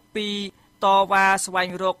ន្ទាប់ពីតវ៉ាស្វែង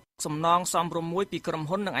រកសំណងសមរម្យមួយពីក្រុម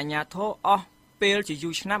ហ៊ុននិងអាជ្ញាធរអស់ពេលជាយូ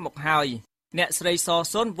រឆ្នាំមកហើយអ្នកស្រីស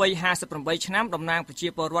សុនវ័យ58ឆ្នាំតំណាងប្រជា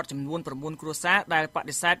ពលរដ្ឋចំនួន9គ្រួសារដែលប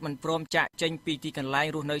ដិសេធមិនព្រមចាកចេញពីទីកន្លែង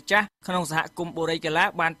រស់នៅចាស់ក្នុងសហគមន៍បូរីកេឡា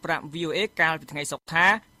បានប្រាប់ VOA កាលពីថ្ងៃសុក្រថា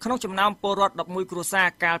ក្នុងចំណោមពលរដ្ឋ11គ្រួសារ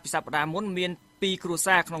កាលពីសប្តាហ៍មុនមាន2គ្រួ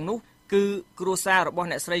សារក្នុងនោះគឺគ្រួសាររបស់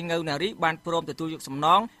អ្នកស្រីងៅណារីបានព្រមទទួលយកសំណ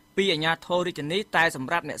ងពីអាជ្ញាធររាជធានីតែស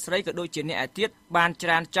ម្រាប់អ្នកស្រីក៏ដូចជាអ្នកឯទៀតបានច្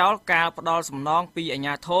រានចោលការផ្ដល់សំណងពីអាជ្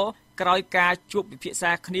ញាធរក្រោយការជួបពិភាក្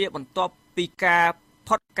សាគ្នាបន្ទាប់ពីការ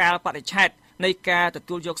ផុតកាលបរិច្ឆេទនៃការទ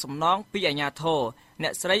ទួលយកសំណងពីអាជ្ញាធរអ្ន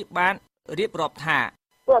កស្រីបានរៀបរាប់ថា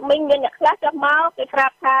ពួកមីងមានអ្នកខ្លះចុះមកគេប្រា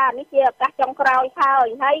ប់ថានេះជាឱកាសចុងក្រោយ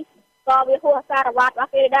ហើយក៏វាហួសសារវត្តរប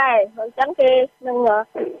ស់គេដែរអញ្ចឹងគេនឹង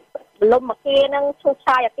លំអគារនឹងឈូស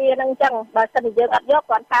ឆាយអគារនឹងអញ្ចឹងបើសិនជាយើងអត់យក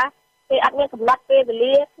គាត់ថាគេអត់មានកំណត់ពេលវេ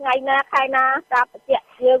លាថ្ងៃណាខែណាប្រាប់បញ្ជាក់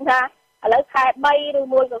យើងថាឥឡូវខែ3ឬ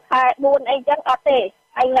មួយក៏ខែ4អីអញ្ចឹងអត់ទេ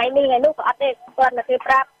ហើយថ្ងៃនេះថ្ងៃនោះក៏អត់ទេគាត់តែគេ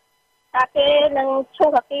ប្រាប់ថាគេនឹងឈូស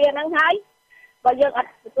អគារហ្នឹងហើយបើយើងអត់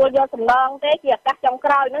ទទួលយកសំណងទេជាឱកាសចុង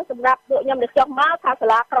ក្រោយហ្នឹងសម្រាប់ពួកខ្ញុំដែលចុះមកថាសា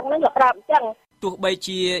លាក្រុងហ្នឹងក៏ប្រាប់អញ្ចឹងទោះបី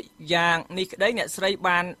ជាយ៉ាងនេះក្តីអ្នកស្រី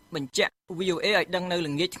បានបញ្ជាក់ VOA ឲ្យដឹងនៅ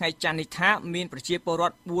ល្ងាចថ្ងៃច័ន្ទនេះថាមានប្រជាពលរ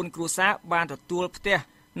ដ្ឋ4គ្រួសារបានទទួលផ្ទះ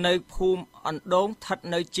នៅភូមិអណ្ដូងស្ថិត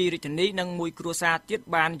នៅជីរាជធានីនិងមួយគ្រួសារទៀត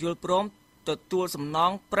បានយល់ព្រមទទួលសំណ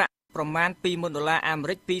ងប្រាក់ប្រមាណ$20,000អាមេ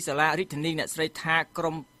រិកពីសាលារាជធានីអ្នកស្រីថាក្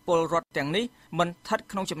រុមពលរដ្ឋទាំងនេះមិនស្ថិត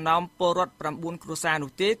ក្នុងចំណោមពលរដ្ឋ9គ្រួសារ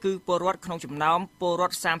នោះទេគឺពលរដ្ឋក្នុងចំណោមពលរ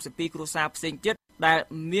ដ្ឋ32គ្រួសារផ្សេងទៀតដែល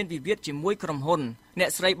មានវិវាទជាមួយក្រុមហ៊ុនអ្នក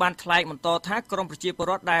ស្រីបានថ្លែងបន្តថាក្រុមប្រជាពល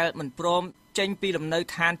រដ្ឋដែលមិនព្រមចេញពីលំនៅ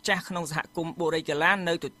ឋានចាស់ក្នុងសហគមន៍បូរីកេឡា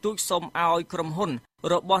នៅទទូចសុំឲ្យក្រុមហ៊ុន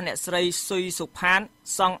របស់អ្នកស្រីស៊ុយសុផាន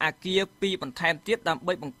សង់អគារ2បន្ថែមទៀតដើម្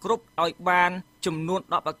បីបង្គ្រប់ឲ្យបានចំនួន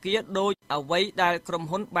10អគារដោយអ្វីដែលក្រុម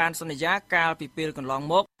ហ៊ុនបានសន្យាកាលពីពេលកន្លង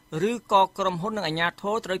មកឬក៏ក្រុមហ៊ុននិងអាជ្ញាធ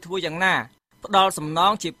រត្រូវធ្វើយ៉ាងណាផ្ដល់សំណ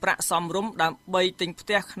ងជាប្រាក់សមរម្យដើម្បីទិញផ្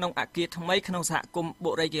ទះក្នុងអគារថ្មីក្នុងសហគមន៍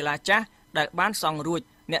បូរីកេឡាចាស់ដែលបានសង់រួច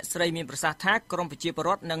អ្នកស្រីមានប្រសាសន៍ថាក្រមប្រជាពលរ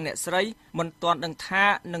ដ្ឋនិងអ្នកស្រីមិនទាន់ដឹងថា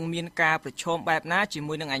នឹងមានការប្រឈមបែបណាជា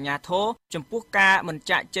មួយនឹងអាជ្ញាធរចំពោះការមិន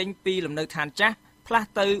ចាក់ចេញពីលំនៅឋានចាស់ផ្លាស់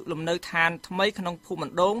ទៅលំនៅឋានថ្មីក្នុងភូមិអ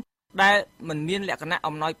ណ្ដូងដែលមិនមានលក្ខណៈ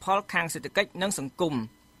អំណោយផលខាងសេដ្ឋកិច្ចនិងសង្គម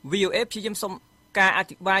VOA ព្យាយាមសុំការអ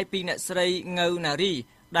ធិប្បាយពីអ្នកស្រីងៅណារី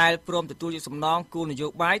ដែលព្រមទទួលយកសំណងគោលនយោ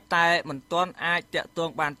បាយតែមិនទាន់អាចតាក់ទង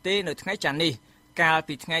បានទេនៅថ្ងៃច័ន្ទនេះកាល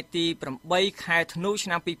ពីថ្ងៃទី8ខែធ្នូឆ្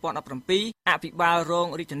នាំ2017អភិបាលរង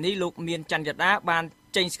រាជធានីលោកមានច័ន្ទយតាបាន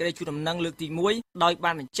ចេញសេចក្តីជូនដំណឹងលើកទី1ដោយ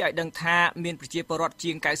បានបញ្ជាក់ឲ្យដឹងថាមានប្រជាពលរដ្ឋ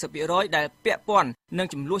ជាង 90% ដែលពាក់ព័ន្ធនឹង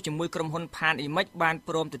ចំនួនជាមួយក្រុមហ៊ុនផានអ៊ីមិចបាន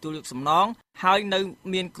ព្រមទទួលយកសំណងហើយនៅ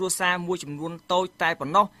មានគ្រួសារមួយចំនួនតូចតែប៉ុ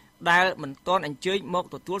ណ្ណោះដែលមិនទាន់អញ្ជើញមក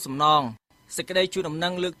ទទួលសំណងសេចក្តីជូនដំណឹ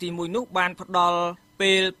ងលើកទី1នោះបានផ្ដល់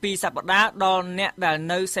ពេល2សប្តាហ៍ដល់អ្នកដែល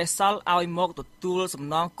នៅសេសសល់ឲ្យមកទទួលសំ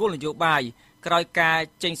ណងគោលនយោបាយក្រោយការ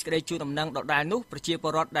ចេញសេចក្តីជូនដំណឹងដដែលនោះប្រជាព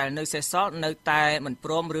លរដ្ឋដែលនៅសេសសល់នៅតែមិនព្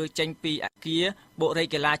រមឬចេញពីអគារបុរី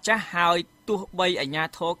កីឡាចាស់ហើយទោះបីអាជ្ញា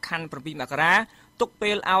ធរខណ្ឌ7មករាទុក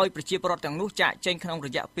ពេលឲ្យប្រជាពលរដ្ឋទាំងនោះចាកចេញក្នុងរ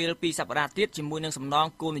យៈពេល2សប្តាហ៍ទៀតជាមួយនឹងសំណង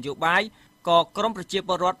គោលនយោបាយក៏ក្រុមប្រជាព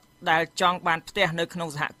លរដ្ឋដែលចង់បានផ្ទះនៅក្នុង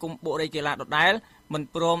សហគមន៍បុរីកីឡាដដែលមិន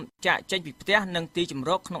ព្រមចាកចេញពីផ្ទះនិងទីជម្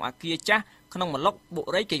រកក្នុងអគារចាស់ក្នុងម្លុកបុ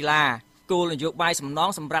រីកីឡាគោលនយោបាយសំណង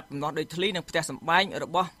សម្រាប់ដំណោះដីធ្លីនិងផ្ទះសម្បែងរ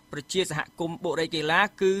បស់ប្រជាសហគមន៍បុរីកីឡា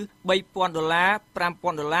គឺ$3,000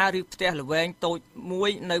 $5,000 ឬផ្ទះល្វែងតូចមួយ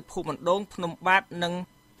នៅភូមិបណ្ដូងភ្នំបាតនិង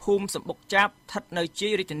ភូមិសម្បុកចាប់ស្ថិតនៅជា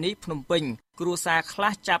យរាជធានីភ្នំពេញគ្រួសារខ្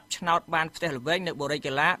លះចាប់ឆ្នោតបានផ្ទះល្វែងនៅបុរី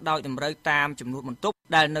កីឡាដោយតម្រូវតាមចំនួនបន្ទប់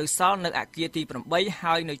ដែលនៅសល់នៅអគារទី8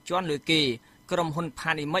ហើយនៅជាន់លើគេក្រុមហ៊ុន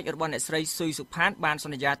ផានីមិចរបស់អ្នកស្រីស៊ុយសុផានបានស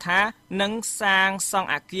ន្យាថានឹងសាងសង់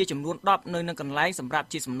អគារចំនួន10នៅនឹងកន្លែងសម្រាប់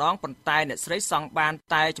ជាសំណងប៉ុន្តែអ្នកស្រីសង់បាន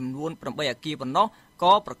តែចំនួន8អគារប៉ុណ្ណោះ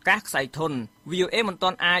ក៏ប្រកាសខ្សែធន VOA មិនទា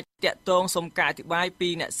ន់អាចតាក់ទងសុំការអធិប្បាយពី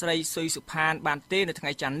អ្នកស្រីស៊ុយសុផានបានទេនៅថ្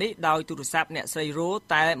ងៃច័ន្ទនេះដោយទូរស័ព្ទអ្នកស្រីរោ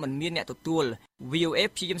តែមិនមានអ្នកទទួល VOA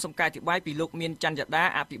ព្យាយាមសុំការអធិប្បាយពីលោកមានច័ន្ទយដា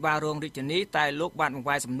អភិបាលរងរាជធានីតែលោកបានបង្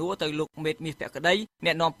វែរសំណួរទៅលោកមេតមាសភក្តីអ្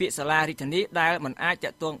នកនាំពាក្យសាលារាជធានីដែលមិនអាចតា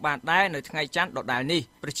ក់ទងបានដែរនៅថ្ងៃច័ន្ទដដែលនេះ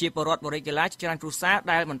ប្រជាពលរដ្ឋបុរីកីឡាជាច្រើនគ្រួសារ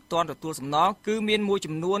ដែលមិនទាន់ទទួលសំណងគឺមានមួយ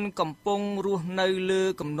ចំនួនកំពុងរស់នៅលើ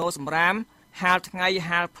គំនរសម្រាមហាលថ្ងៃ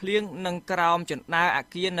ហាលភ្លៀងនិងក្រោមជណ្ដើរអ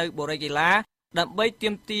គារនៅបុរីកីឡាដើម្បីទា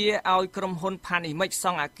មទារឲ្យក្រុមហ៊ុនផានីមិចស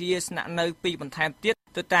ង់អគារស្នាក់នៅពីរបន្ថែមទៀត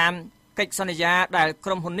ទៅតាមកិច្ចសន្យាដែលក្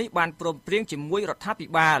រុមហ៊ុននេះបានព្រមព្រៀងជាមួយរដ្ឋាភិ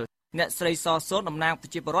បាលអ្នកស្រីសសូនតំណាងប្រ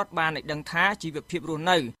ជាពលរដ្ឋបានឲ្យដឹងថាជីវភាពរស់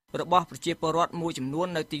នៅរបស់ប្រជាពលរដ្ឋមួយចំនួន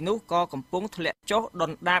នៅទីនោះក៏កំពុងធ្លាក់ចុះដុ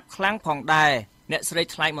នដាបខ្លាំងផងដែរអ្នកស្រី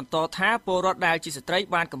ថ្លែងបន្តថាពលរដ្ឋដែលជាស្ត្រី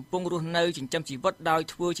បានកំពុងរស់នៅចិញ្ចឹមជីវិតដោយ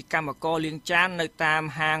ធ្វើជាកម្មករលាងចាននៅតាម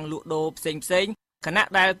ហាងលក់ដូរផ្សេងៗខណៈ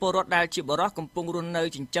ដែលពលរដ្ឋដែលជាបុរសកំពុងរស់នៅ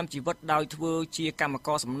ចិញ្ចឹមជីវិតដោយធ្វើជាកម្មក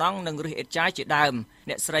រសំណង់និងរើសអេតចាយជាដើម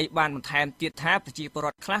អ្នកស្រីបានបន្ថែមទៀតថាប្រជាពលរ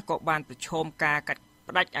ដ្ឋខ្លះក៏បានប្រឈមការកាត់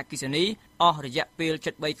ផ្ដាច់អគ្គិសនីអស់រយៈពេល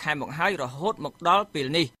73ខែមកហើយរហូតមកដល់ពេល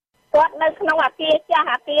នេះគាត់នៅក្នុងអគារចាស់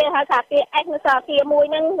អគារហៅថាអគារ X នៅអគារមួយ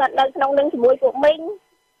ហ្នឹងគាត់នៅក្នុងនឹងជាមួយពួកមីង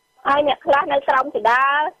ហើយអ្នកខ្លះនៅក្រោមចដា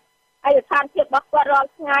លហើយស្ថានភាពរបស់គាត់រាល់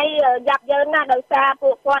ថ្ងៃយ៉ាប់យ៉ឺនណាស់ដោយសារពួ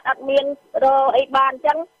កគាត់អត់មានរកអីបានអញ្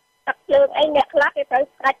ចឹងទឹកភ្លើងអីអ្នកខ្លះគេត្រូវ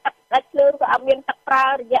ស្ដាច់ទឹកស្ដាច់ភ្លើងក៏អត់មានទឹកប្រើ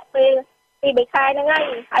រយៈពេល2-3ខែហ្នឹង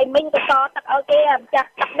ហើយមីងក៏តទឹកឲ្យគេអាចាស់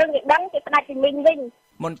ទឹកហ្នឹងគេដឹងគេផ្ដាច់ពីមីងវិញ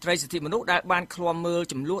មន្ត្រីសិទ្ធិមនុស្សដែលបានឃ្លាំមើល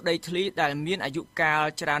ចំនួនដីធ្លីដែលមានអាយុកាល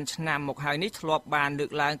ច្រើនឆ្នាំមកហើយនេះធ្លាប់បានលើ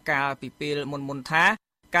កឡើងកាលពីពេលមុនថា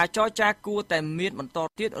ការចរចាគួរតែមានបន្ត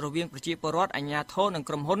ទៀតរវាងប្រជាពលរដ្ឋអាជ្ញាធរនិង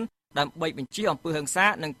ក្រុមហ៊ុនដើម្បីបញ្ជៀសអំពើហិង្សា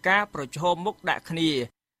និងការប្រឈមមុខដាក់គ្នា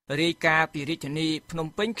រាយការណ៍ពីរាជធានីភ្នំ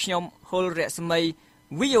ពេញខ្ញុំហុលរស្មី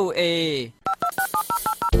VOA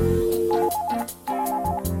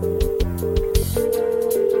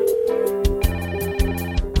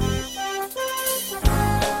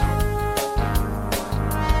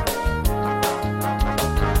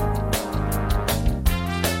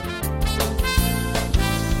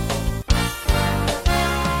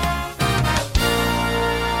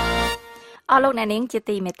អរលោកអ្នកនាងជា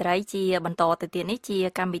ទីមេត្រីជាបន្តទៅទៀតនេះជា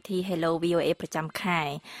កម្មវិធី Hello VOA ប្រចាំខែ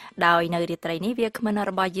ដោយនៅរាត្រីនេះវាគ្មិន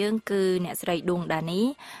របស់យើងគឺអ្នកស្រីឌួងដានី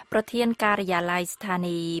ប្រធានការិយាល័យស្ថា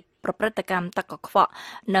នីយ៍ប្រព្រឹត្តកម្មទឹកកខ្វក់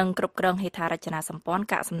និងគ្រប់គ្រងហេដ្ឋារចនាសម្ព័ន្ធ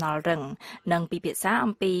កាកសំណល់រឹងនិងពិភាក្សា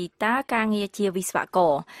អំពីតើការងារជាវិស្វក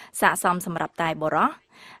រស័ក្តិសមសម្រាប់តែបុរស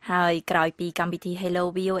ហើយក្រោយពីកម្មវិធី Hello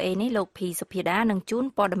VOA នេះលោកភីសុភាដានឹងជូន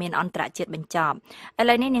ព័ត៌មានអន្តរជាតិបញ្ចប់ឥ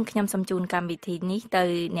ឡូវនេះនាងខ្ញុំសូមជូនកម្មវិធីនេះទៅ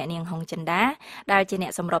អ្នកនាងហុងចិន្តាដែលជាអ្ន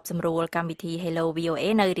កសម្របសម្រួលកម្មវិធី Hello VOA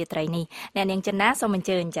នៅរាត្រីនេះអ្នកនាងចិន្តាសូមអញ្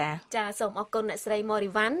ជើញចាសូមអរគុណអ្នកស្រីម៉ូ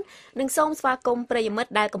រីវ៉ាន់និងសូមស្វាគមន៍ប្រិយមិត្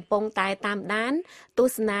តដែលកំពុងតែតាមដានទ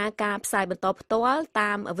ស្សនាការផ្សាយបន្តផ្ទាល់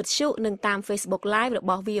តាមវិទ្យុនិងតាម Facebook Live រ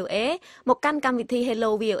បស់ VOA មកកាន់កម្មវិធី Hello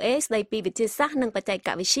VOA ស្ដីពីវិទ្យាសាស្ត្រនិងបច្ចេក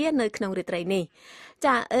វិទ្យានៅក្នុងរាត្រីនេះ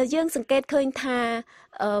ចាយើងសង្កេតឃើញថា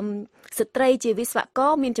ស្ត្រីជាវិស្វក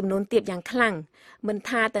រមានចំនួនទាបយ៉ាងខ្លាំងមិន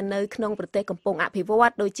ថាតែនៅក្នុងប្រទេសកំពុងអភិវឌ្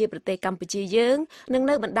ឍដូចជាប្រទេសកម្ពុជាយើងនិង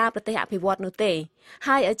នៅបណ្ដាប្រទេសអភិវឌ្ឍនោះទេ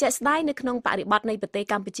ហើយជាក់ស្ដែងនៅក្នុងបរិបទនៃប្រទេស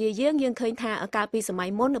កម្ពុជាយើងឃើញថាកាលពីសម័យ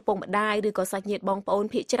មុនឪពុកម្ដាយឬក៏សាច់ញាតិបងប្អូន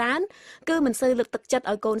ភាគច្រើនគឺមិនសូវលើកទឹកចិត្ត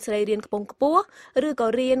ឲ្យកូនស្រីរៀនខ្ពង់ខ្ពស់ឬក៏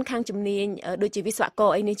រៀនខាងជំនាញដូចជាវិស្វករ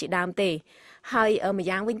អីនេះជាដើមទេហើយម្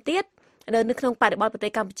យ៉ាងវិញទៀតនៅក្នុងបរិបទប្រទេ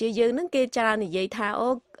សកម្ពុជាយើងនឹងគេច្រើននិយាយថា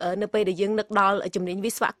នៅពេលដែលយើងនឹកដល់ជំនាញ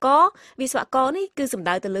វិស្វករនេះគឺសំ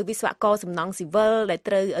ដៅទៅលើវិស្វករសំណង់ស៊ីវិលដែល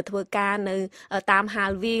ត្រូវធ្វើការនៅតាមហា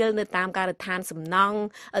លវាលនៅតាមការដ្ឋានសំណង់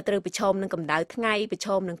ត្រូវប្រឈមនឹងកម្ដៅថ្ងៃប្រឈ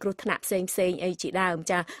មនឹងគ្រោះថ្នាក់ផ្សេងអីជាដើម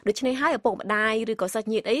ចាដូច្នេះហើយឪពុកម្ដាយឬក៏សាច់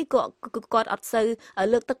ញាតិអីគាត់អត់សូវ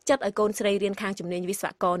លើកទឹកចិត្តឲ្យកូនស្រីរៀនខាងជំនាញវិស្វ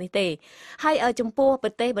ករនេះទេហើយចំពោះប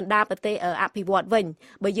ណ្ដាប្រទេសអភិវឌ្ឍវិញ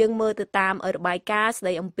បើយើងមើលទៅតាមរបាយការណ៍ស្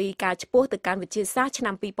ដីអំពីការឆ្ពោះទៅកាន់វិទ្យាសាស្ត្រឆ្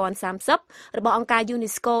នាំ2030របស់អង្គការ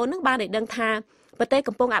UNESCO នឹងបានឲ្យដឹងថាប្រទេស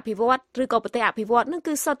កំពុងអភិវឌ្ឍឬក៏ប្រទេសអភិវឌ្ឍនឹង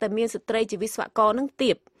គឺសុទ្ធតែមានស្ត្រីជាវិស្វករនឹង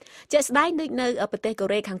ទាបជាក់ស្ដែងដូចនៅប្រទេសកូ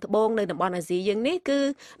រ៉េខាងត្បូងនៅតំបន់អាស៊ីយើងនេះគឺ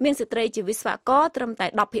មានស្ត្រីជាវិស្វករត្រឹមតែ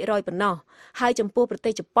 10% ប៉ុណ្ណោះហើយចំពោះប្រទេ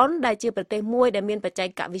សជប៉ុនដែលជាប្រទេសមួយដែលមានបច្ចេក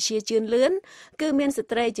វិទ្យាជឿនលឿនគឺមានស្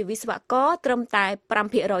ត្រីជាវិស្វករត្រឹមតែ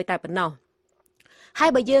 5% តែប៉ុណ្ណោះហើយ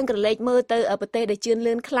បើយើងក្រឡេកមើលទៅប្រទេសដែលជឿន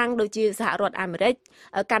លឿនខ្លាំងដូចជាសហរដ្ឋអាមេរិក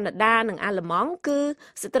កាណាដានិងអាល្លឺម៉ង់គឺ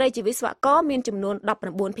ស្ត្រីជាវិស្វករមានចំនួន 19%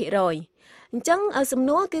អញ្ចឹងសំ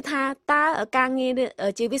ណួរគឺថាតើការងារ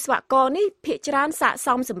ជាវិស្វករនេះភាគច្រើនស័ក្តិស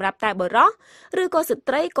មសម្រាប់តែបុរសឬក៏ស្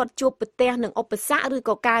ត្រីគាត់ជួបប្រទះនឹងឧបសគ្គឬ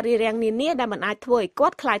ក៏ការរារាំងនានាដែលមិនអាចធ្វើឲ្យគា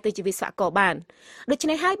ត់ក្លាយទៅជាវិស្វករបានដូច្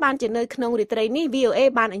នេះហើយបានជានៅក្នុងរាត្រីនេះ VOA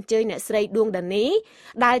បានអញ្ជើញអ្នកស្រីដួងដានី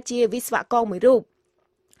ដែលជាវិស្វករមួយរូប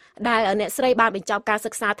ដែលអ្នកស្រីបានបញ្ចប់ការ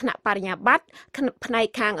សិក្សាថ្នាក់បរិញ្ញាបត្រផ្នែក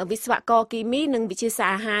ខាងវិស្វករគីមីនិងវិទ្យាសា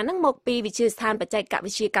ស្ត្រអាហារនឹងមកពីវិទ្យាស្ថានបច្ចេក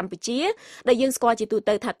វិទ្យាកម្ពុជាដែលយើងស្គាល់ជាទូ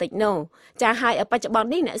ទៅថា Techno ចាហើយបច្ចុប្បន្ន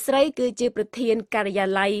នេះអ្នកស្រីគឺជាប្រធានការិយា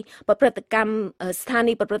ល័យប្រព្រឹត្តកម្មស្ថា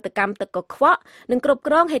នីយ៍ប្រព្រឹត្តកម្មទឹកកខ្វក់និងគ្រប់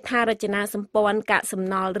គ្រងហេដ្ឋារចនាសម្ព័ន្ធកាកសំ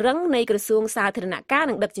ណល់រឹងនៃក្រសួងសាធារណការ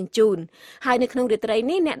និងដឹកជញ្ជូនហើយនៅក្នុងរាត្រី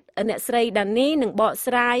នេះអ្នកស្រីដានីនឹងបក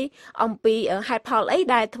ស្រាយអំពីហេតុផលអី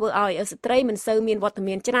ដែលធ្វើឲ្យស្ត្រីមិនសូវមានវត្ត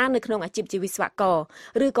មានច្រើននៅក្នុងអាជីពជាវិស្វករ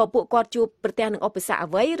ឬក៏ពួកគាត់ជួបប្រទះនឹងឧបសគ្គ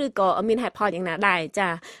អ្វីឬក៏មានហេតុផលយ៉ាងណាដែរចា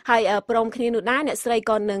ហើយព្រមគ្នានោះដែរអ្នកស្រី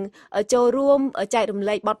ក៏នឹងចូលរួមចែករំ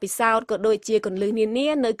លែកបទពិសោធន៍ក៏ដូចជាគន្លឹះនានា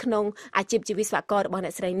នៅក្នុងអាជីពជាវិស្វកររបស់អ្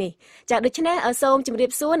នកស្រីនេះចាដូច្នេះសូមជម្រាប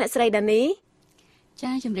សួរអ្នកស្រីដានី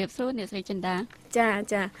ចាជម្រាបសួរអ្នកស្រីចិន្តាចា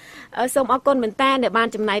សូមអរគុណមែនតើដែលបាន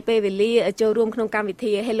ចំណាយពេលវេលាចូលរួមក្នុងកម្មវិ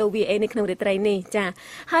ធី Hello VA នៅក្នុងរាត្រីនេះចា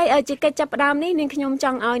ហើយជាកិច្ចចាប់ផ្ដើមនេះនាងខ្ញុំច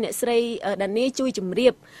ង់ឲ្យអ្នកស្រីដានីជួយជម្រា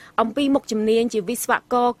បអំពីមុខជំនាញជាវិស្វ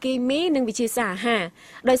ករគីមីនិងវិទ្យាសាស្ត្រអាហារ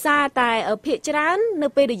ដោយសារតែភាគច្រើននៅ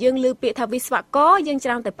ពេលដែលយើងឮពាក្យថាវិស្វករយើងច្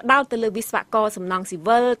រើនតែផ្ដោតទៅលើវិស្វករសំណង់ស៊ី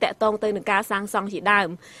វិលតាក់ទងទៅនឹងការសាងសង់ជាដើម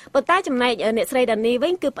ប៉ុន្តែចំណែកអ្នកស្រីដានីវិ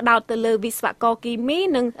ញគឺផ្ដោតទៅលើវិស្វករគីមី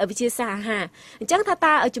និងវិទ្យាសាស្ត្រអាហារអញ្ចឹងថា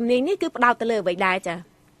តើជំនាញនេះគឺផ្ដោតទៅលើអ្វីដែរចា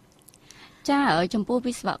ចំពោះ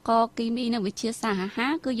វិស្វករគីមីនិងវិទ្យាសាស្ត្រអាហា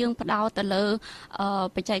រគឺយើងផ្ដោតទៅលើ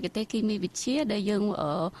បច្ចេកទេសគីមីវិទ្យាដែលយើង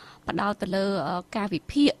ផ្ដោតទៅលើការវិ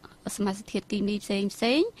ភាគសមាសធាតុគីមីផ្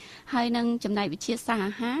សេងហើយនឹងចំណែកវិទ្យាសាស្ត្រ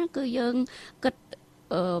អាហារគឺយើងគិត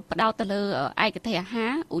ផ្ដោតទៅលើឯកទេសអាហា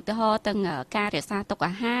រឧទាហរណ៍ទាំងការរក្សាទុក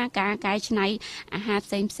អាហារការកែច្នៃអាហារ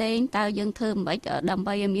ផ្សេងតើយើងធ្វើមិនដើម្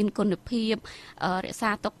បីឲ្យមានគុណភាពរក្សា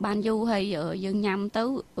ទុកបានយូរហើយយើងញ៉ាំទៅ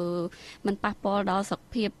មិនប៉ះពាល់ដល់សុខ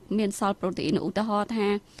ភាពមានសល់ប្រូតេអ៊ីនឧទាហរណ៍ថា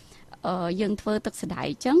យើងធ្វើទឹកសណ្តែក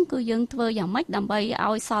អញ្ចឹងគឺយើងធ្វើយ៉ាងម៉េចដើម្បី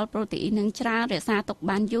ឲ្យសល់ប្រូតេអ៊ីននឹងច្រើនរក្សាទុក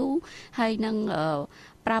បានយូរហើយនឹង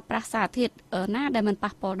ប្រើប្រាស់សារធាតុណាដែលមិន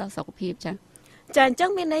ប៉ះពាល់ដល់សុខភាពចាអញ្ចឹង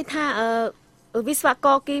មានន័យថាវិស្វក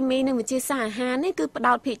រគីមីនិងវិទ្យាសាស្ត្រអាហារនេះគឺផ្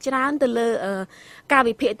ដោតភាគច្រើនទៅលើការ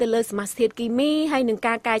វិភាគទៅលើសមាសធាតុគីមីហើយនឹង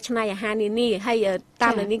ការកែច្នៃអាហារនានាហើយតា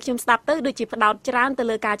មដែលនេះខ្ញុំស្ដាប់ទៅដូចជាផ្ដោតច្រើនទៅ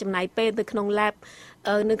លើការចំណាយពេលទៅក្នុង lab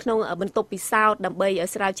នៅក្នុងបន្ទប់ពិសោធន៍ដើម្បី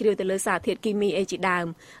ស្រាវជ្រាវទៅលើសារធាតុគីមីអីជាដើម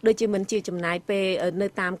ដូចជាមិនជាចំណាយពេលនៅ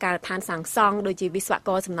តាមការដ្ឋានសាងសង់ដូចជាវិស្វក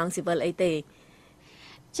រសំណង់ស៊ីវិលអីទេ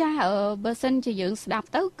ចាបើសិនជាយើងស្ដាប់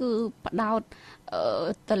ទៅគឺផ្ដោត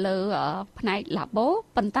ទៅលើផ្នែក labo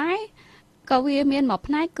ប៉ុន្តែក៏វាមានមួយ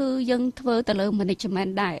ផ្នែកគឺយើងធ្វើទៅលើ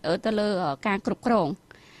management ដែរទៅលើការគ្រប់គ្រង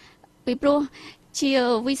ពីព្រោះជា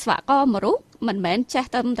វិស្វករមួយរូបមិនមែនចេះ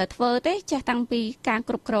តែធ្វើទេចេះតាំងពីការ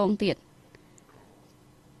គ្រប់គ្រងទៀត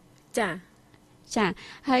ចា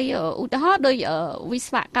ហើយឧទាហរណ៍ដូចវិ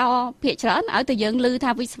ស្វករភាគច្រើនឲ្យតែយើងឮ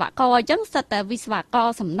ថាវិស្វករអញ្ចឹងសិតតែវិស្វករ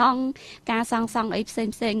សំណង់ការសាងសង់អីផ្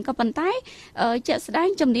សេងក៏ប៉ុន្តែជាក់ស្ដែង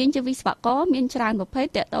ជំនាញជាវិស្វករមានច្រើនប្រភេទ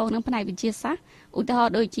តាក់ទងនឹងផ្នែកវិទ្យាសាស្ត្រឧទាហរ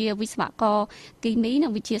ណ៍ដូចជាវិស្វករគីមីនិ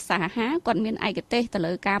ងវិទ្យាសាស្ត្រអាហារគាត់មានឯកទេសទៅ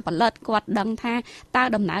លើការផលិតគាត់ដឹងថាតើ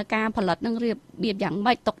ដំណើរការផលិតនឹងរបៀបយ៉ាង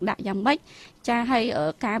ម៉េចទុកដាក់យ៉ាងម៉េចចាហើយ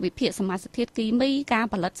ការវិភាគសមាសធាតុគីមីការ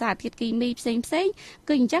ផលិតសារធាតុគីមីផ្សេង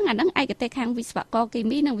គឺអញ្ចឹងអានឹងឯកទេសខាងវិស្វករគី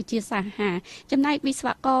មីនិងវិទ្យាសាស្ត្រអាហារចំណែកវិស្វ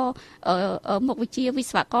ករមុខវិជ្ជាវិ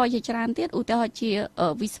ស្វករជាច្រើនទៀតឧទាហរណ៍ជា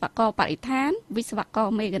វិស្វករបរិស្ថានវិស្វករ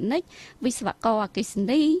មេកានិកវិស្វករអគ្គិស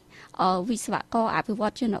នីវិស្វករអភិវ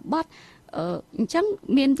ឌ្ឍជនបទអញ្ចឹង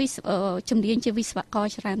មានជំនាញជាវិស្វករ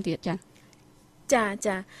ច្រើនទៀតចា ចា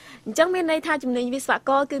អញ្ចឹងមានន័យថាជំនាញវិស្វ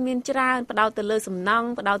ករគឺមានច្រើនផ្ដោតទៅលើសំណង់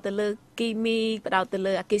ផ្ដោតទៅលើគីមីផ្ដោតទៅ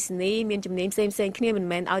លើអគ្គិសនីមានជំនាញផ្សេងគ្នាមិន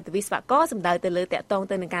មែនឲ្យទៅវិស្វករសំដៅទៅលើតាក់ទង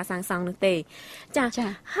ទៅនឹងការសាងសង់នោះទេចា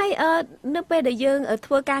ហើយនៅពេលដែលយើង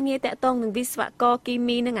ធ្វើការងារតាក់ទងនឹងវិស្វករគី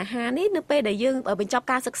មីនិងអាហារនេះនៅពេលដែលយើងបញ្ចប់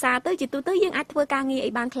ការសិក្សាទៅជាទូទៅយើងអាចធ្វើការងារ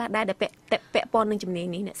អីបានខ្លះដែរដែលពាក់ព័ន្ធនឹងជំនាញ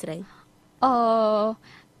នេះអ្នកស្រី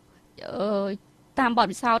តាមបទ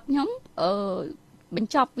ពិសោធន៍ខ្ញុំប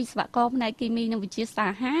ញ្ចប់វិស្វករផ្នែកគីមីនិងវិទ្យាសា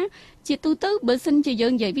ស្ត្រអាហារជាទូទៅបើសិនជាយើ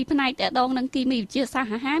ងនិយាយពីផ្នែកតកតងនឹងគីមីវិទ្យាសាស្ត្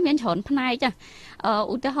រអាហារមានច្រើនផ្នែកចា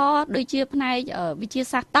ឧទាហរណ៍ដូចជាផ្នែកវិទ្យា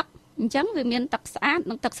សាស្ត្រទឹកអញ្ចឹងវាមានទឹកស្អាត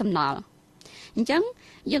និងទឹកសំណល់អញ្ចឹង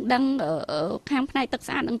យើងដឹងខាងផ្នែកទឹក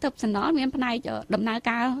ស្អាតនិងទឹកសំណល់មានផ្នែកដំណើរ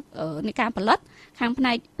ការនៃការផលិតខាងផ្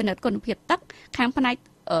នែកពិនិត្យគុណភាពទឹកខាងផ្នែក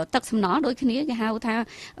ទឹកសំណល់ដូចគ្នាគេហៅថា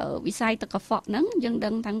វិស័យទឹកកខ្វក់ហ្នឹងយើងដឹ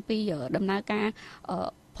ងតាំងពីដំណើរការ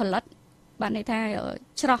ផលិតបានន័យថា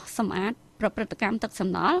ច្រោះសម្អាតប្រព្រឹត្តកម្មទឹកសំ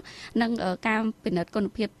ណល់និងការពិនិត្យគុណ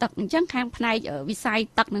ភាពទឹកអញ្ចឹងខាងផ្នែកវិស័យ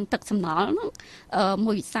ទឹកនិងទឹកសំណល់ហ្នឹង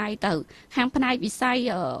មួយវិស័យទៅខាងផ្នែកវិស័យ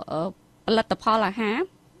ផលិតផលអាហារ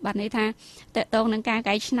បានន័យថាតកតងនឹងការ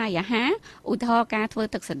កែច្នៃអាហារឧទាហរណ៍ការធ្វើ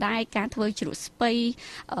ទឹកសណ្តែកការធ្វើជ្រក់ស្ពៃ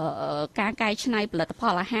ការកែច្នៃផលិតផ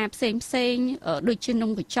លអាហារផ្សេងដូចជា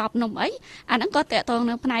នំកញ្ចប់នំអីអាហ្នឹងក៏តកតង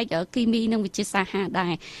នឹងផ្នែកគីមីនិងវិទ្យាសាស្ត្រអាហារដែ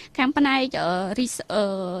រខាងផ្នែក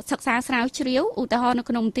សិក្សាស្រាវជ្រាវឧទាហរណ៍នៅ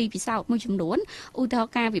ក្នុងទីពិសោធន៍មួយចំនួនឧទាហរ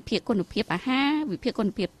ណ៍ការវិភាគគុណភាពអាហារវិភាគគុណ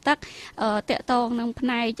ភាពទឹកតកតងនឹងផ្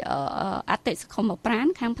នែកអតិសកុមប្រាណ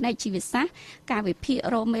ខាងផ្នែកជីវសាស្ត្រការវិភាគ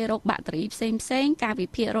រោគមេរោគបាក់តេរីផ្សេងការវិ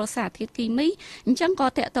ភាគរសារធាតុគីមីអញ្ចឹងក៏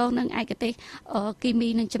តកតងនឹងឯកទេសគីមី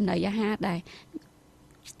និងចំណីអាហារដែរ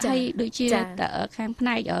ហើយដូចជាខាងផ្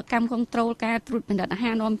នែកកម្មគ្រប់ត្រូលការត្រួតពិនិត្យអាហា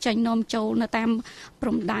រនាំចេញនាំចូលនៅតាមព្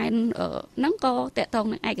រំដែនហ្នឹងក៏តកតង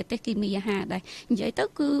នឹងឯកទេសគីមីអាហារដែរនិយាយទៅ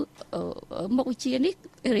គឺមុខវិជ្ជានេះ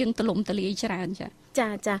រៀងទលំទលាយច្រើនចា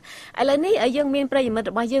ឥឡូវនេះយើងមានប្រិយមិត្ត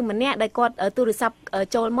របស់យើងម្នាក់ដែលគាត់ទូរស័ព្ទ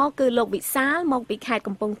ចូលមកគឺលោកវិសាលមកពីខេត្ត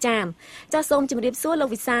កំពង់ចាមចាសូមជម្រាបសួរលោក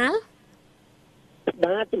វិសាល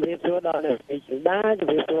បាទជំរាបសួរដល់អ្នកស្រីជំរា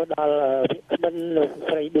បសួរដល់វិក្កាមលោក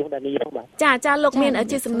ស្រីដួងដានីផងបាទចាលោកមាន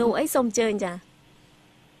ជាសំណួរអីសូមអញ្ជើញចា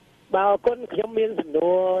បាទអរគុណខ្ញុំមានសំណួ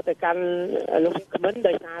រទៅកាន់លោកវិក្កាម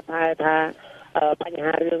ដោយសារថាបញ្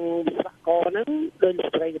ហារឿងវិស្វករហ្នឹងដោយលោក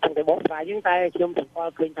ស្រីកំពុងតែបកស្រាយហ្នឹងតែខ្ញុំសង្ក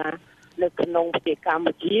ល់ឃើញថានៅក្នុងប្រទេសកម្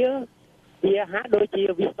ពុជាវាហាក់ដូចជា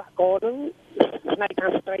វិស្វករហ្នឹងផ្នែកខា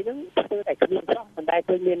ងស្ត្រីហ្នឹងធ្វើតែគ្មានសោះប៉ុន្តែ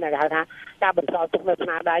ឃើញមានគេហៅថាការបន្សល់ទុកនៅស្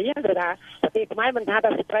នាដៃគឺថាប្រទេសខ្មែរមិនថាតែ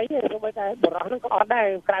ស្ត្រីទេសូម្បីតែបុរសហ្នឹងក៏អត់ដែរ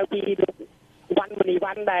ក្រៅពីវ៉ាន់មនី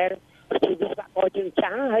វ៉ាន់ដែលជាវិស្វករជើងចា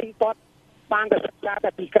ស់ហើយគាត់បានទៅសិក្សាតែ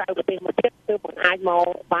ពីក្រៅប្រទេសមកទៀតទើបមិនអាចមក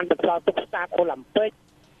បានបន្សល់ទុកស្តាតអូឡ িম্প ិក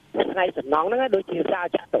ផ្នែកសំណង់ហ្នឹងដូចជាសារ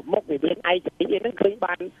ចតុមុខវិមានឯកទេសហ្នឹងឃើញ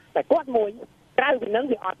បានតែគាត់មួយក្រៅពីហ្នឹង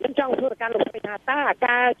វាអត់ខ្ញុំចង់សួរកាន់លោកស្រីថាតើអា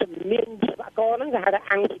ការជំនាញវិស្វករហ្នឹងគេហៅថា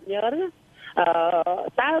អង្គិញើហ្នឹង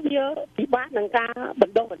តើវាពិបាកនឹងការប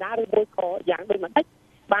ណ្ដុះបណ្ដាលឬមួយក៏យ៉ាងដូចម្ដេច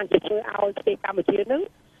បានជាធ្វើឲ្យប្រទេសកម្ពុជាហ្នឹង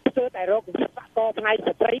ធ្វើតែរកវិស្វករផ្នែក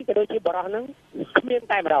ស្ត្រីក៏ដូចជាបរិសុទ្ធហ្នឹងគ្មាន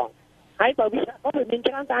តែម្ដងហើយបើវិស្វករវាមាន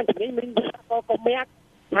ច្រើនតាមជំនាញមានវិស្វករកុម្រ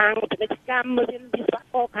ខាងពាណិជ្ជកម្មមានវិស្វ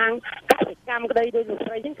ករខាងកសិកម្មក្តីដោយលោក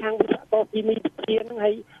ស្រីហ្នឹងខាងវិស្វករគីមីវិទ្យាហ្នឹង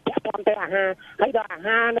ហើយពាក់ព័ន្ធទៅអាហារហើយដល់អា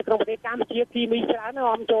ហារនៅក្នុងប្រទេសកម្ពុជាគីមីច្រើន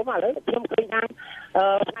អមចូលមកឥឡូវខ្ញុំឃើញខាង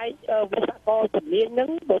ផ្នែកវិស្វករជំនាញហ្នឹង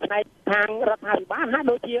ដោយផ្នែកខាងរដ្ឋាភិបាលហាក់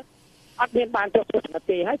ដូចជាអត់មានបានចុះទស្សន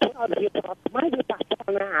ទេហើយធ្វើឲ្យរបៀបរដ្ឋខ្មែរវាប៉ះពា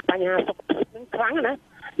ល់នឹងបញ្ហាសុខភាពហ្នឹងខ្លាំងណា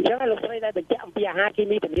អញ្ចឹងលោកស្រីដែលបញ្ជាក់អំពីអាហារគី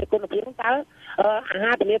មីធានាគុណភាពហ្នឹងតើអា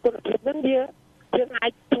ហារធានាគុណភាពហ្នឹងវាយើងអា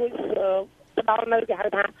ចជួយផ្ដល់នៅគេហៅ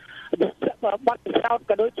ថាបទពិសោធន៍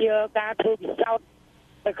ក៏ដូចជាការធ្វើពិសោធន៍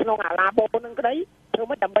នៅក្នុងអាឡាបូហ្នឹងក្តីធ្វើ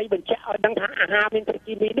មិនដើម្បីបញ្ជាក់ឲ្យដឹងថាអាហារមានប្រ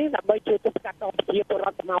គីមីនេះដើម្បីជួយទប់ស្កាត់ដល់ប្រជាពលរ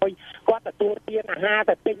ដ្ឋកុំឲ្យគាត់ទទួលទានអាហារ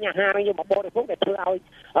ទៅទិញអាហារនឹងយកមកបរិភោគដែលធ្វើឲ្យ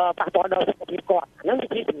ប៉ះពាល់ដល់សុខភាពគាត់ហ្នឹង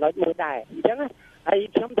ជាចំណុចមួយដែរអញ្ចឹងហើយ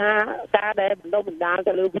ខ្ញុំថាការដែលបណ្ដុះបណ្ដាល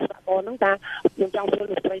ទៅលើវិស្វករហ្នឹងថាខ្ញុំចង់សួរ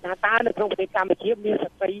លោកស្រីថាតើនៅក្នុងប្រទេសកម្ពុជាមាន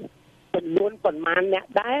ស្ត្រីចំនួនប៉ុន្មានអ្នក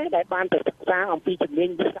ដែរដែលបានទៅសិក្សាអំពីជំនាញ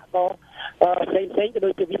វិស្វករផ្សេងក៏ដូ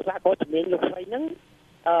ចជាវិស្វករជំនាញលោកស្រីហ្នឹង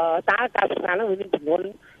តើការសិក្សាហ្នឹងមានចំនួន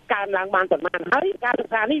កើនឡើងបានប៉ុន្មានហើយការសិ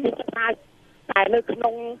ក្សានេះវាសិក្សាតែនៅក្នុ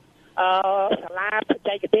ងសាលាបច្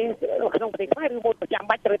ចេកទេសក្នុងប្រទេសខ្មែរឬមួយប្រចាំ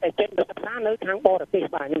បាច់ត្រូវតែចេញទៅសិក្សានៅខាងបរទេស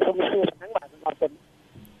បាទខ្ញុំសូមសួរហ្នឹងបាទអរគុណ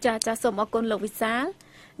ចាសូមអរគុណលោកវិសាល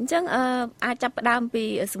អ អញ្ចឹងអាចចាប់ផ្ដើមពី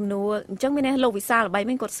សំណួរអញ្ចឹងមានលោកវិសាលល្បី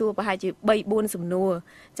មិញគាត់សួរប្រហែលជា 3-4 សំណួរ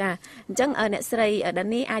ចាអញ្ចឹងអ្នកស្រីដា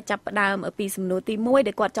នីអាចចាប់ផ្ដើមពីសំណួរទី1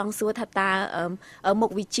ដែលគាត់ចង់សួរថាតើមុ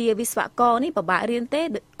ខវិជ្ជាវិស្វករនេះពិបាករៀនទេ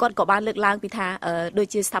គាត់ក៏បានលើកឡើងពីថាដូច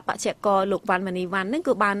ជាស្ថាបត្យករលោកវ៉ាន់ម៉ានីវ៉ាន់ហ្នឹង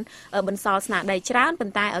គឺបានបន្សល់ស្នាដៃច្រើនប៉ុ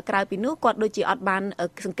ន្តែក្រៅពីនោះគាត់ដូចជាអត់បាន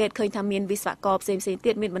សង្កេតឃើញថាមានវិស្វករផ្សេងៗ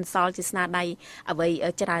ទៀតមានបន្សល់ជាស្នាដៃអ្វី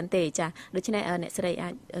ច្រើនទេចាដូច្នេះអ្នកស្រីអា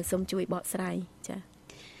ចសូមជួយបកស្រាយចា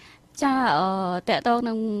តើតើ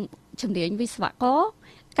នឹងជំនាញវិស្វករ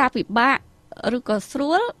ការពិបាកឬក៏ស្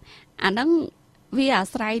រួលអាហ្នឹងវាអា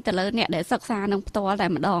ស្រ័យទៅលើអ្នកដែលសិក្សានឹងផ្ទាល់តែ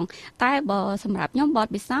ម្ដងតែបើសម្រាប់ខ្ញុំបទ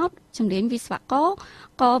ពិសោធន៍ជំនាញវិស្វករ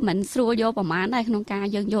ក៏មិនស្រួលយកប្រហែលដែរក្នុងការ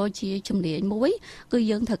យើងយកជាជំនាញមួយគឺ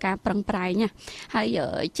យើងត្រូវការប្រឹងប្រែងណាហើយ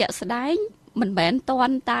ជាក់ស្ដែងមិនមែនត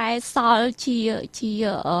ន់តែសល់ជា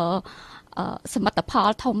សមិទ្ធផល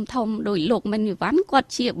ធំដោយលោកម៉ានីវ៉ាន់គាត់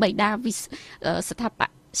ជាបិតាស្ថាប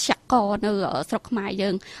ត្យករនៅស្រុកខ្មែរយើ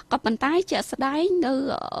ងក៏ប៉ុន្តែជាក់ស្ដែងនៅ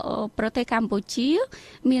ប្រទេសកម្ពុជា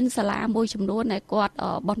មានសាលាមួយចំនួនដែលគាត់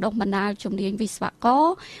បណ្ដុះបណ្ដាលជំនាញវិស្វករ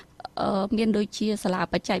មានដូចជាសាលា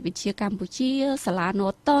បច្ចេកវិទ្យាកម្ពុជាសាលាណូ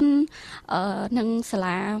តុននិងសា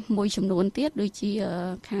លាមួយចំនួនទៀតដូចជា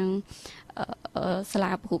ខាងសា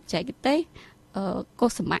លាប្រគល់បច្ចេកទេសកុ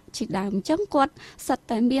សមៈជាដើមអញ្ចឹងគាត់សិត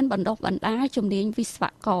តែមានបណ្ដុះបណ្ដាលជំនាញវិស្វ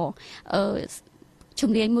ករជំ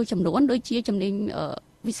នាញមួយចំនួនដូចជាជំនាញ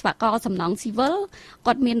វិស្វករសំណង់ស៊ីវិល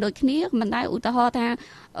គាត់មានដូចគ្នាមិនដែរឧទាហរណ៍ថា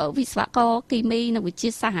វិស្វករគីមីនិងវិទ្យា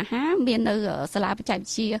សាស្ត្រអាហារមាននៅសាលាបច្ចេកវិ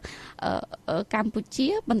ទ្យាកម្ពុជា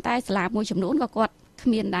ប៉ុន្តែសាលាមួយចំនួនក៏គាត់គ្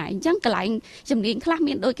មានដែរអញ្ចឹងកន្លែងជំនាញខ្លះ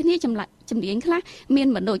មានដូចគ្នាជំនាញខ្លះមាន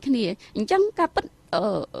មិនដូចគ្នាអញ្ចឹងការពិត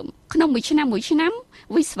ក្នុងមួយឆ្នាំវិ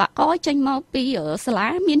ស្វករចេញមកពីសាលា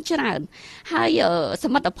មានច្រើនហើយស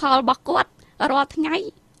មិទ្ធផលរបស់គាត់រាល់ថ្ងៃ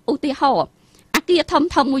ឧទាហរណ៍អគារ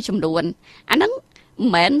ធំមួយចំនួនអាហ្នឹង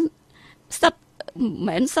មិន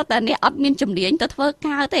មែនសិតតែអ្នកអត់មានជំនាញទៅធ្វើ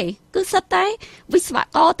ការទេគឺសិតតែវិស្វ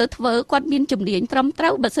ករទៅធ្វើគាត់មានជំនាញត្រឹមត្រូ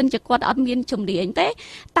វបើសិនជាគាត់អត់មានជំនាញទេ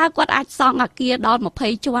តើគាត់អាចសង់អគារដល់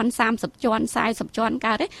20ជាន់30ជាន់40ជាន់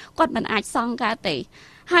កើតទេគាត់មិនអាចសង់កើតទេ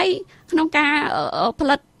ហើយក្នុងការផ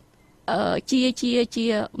លិតជា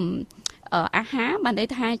អាហារបានន័យ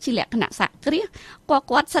ថាជាលក្ខណៈសហគ្រាស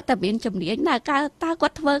គាត់សិតតែមានជំនាញតើគា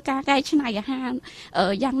ត់ធ្វើការកែច្នៃអាហារ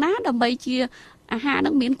យ៉ាងណាដើម្បីជាអាហារ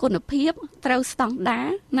នឹងមានគុណភាពត្រូវស្តង់ដារ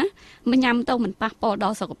ណាមិនញ៉ាំទៅមិនប៉ះពាល់ដ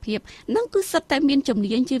ល់សុខភាពនឹងគឺសិតតែមានជំ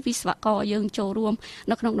នាញជាវិស្វករយើងចូលរួម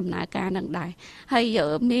នៅក្នុងដំណើរការនឹងដែរហើយ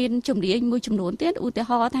មានជំនាញមួយចំនួនទៀតឧទា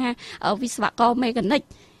ហរណ៍ថាវិស្វករមេកានិក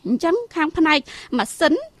អញ្ចឹងខាងផ្នែកម៉ា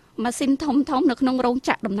ស៊ីនធំនៅក្នុងរោង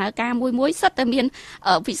ចក្រដំណើរការមួយសិតតែមាន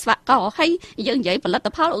វិស្វករហើយយើងនិយាយផលិត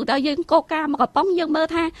ផលឧទាហរណ៍យើងកូកាមកកំប៉ុងយើងមើល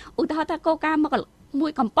ថាឧទាហរណ៍ថាកូកាមួ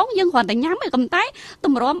យកំប៉ុងយើងគ្រាន់តែញ៉ាំឯកំតែត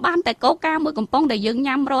ម្រាំបានតែកូកាមួយកំប៉ុងដែលយើង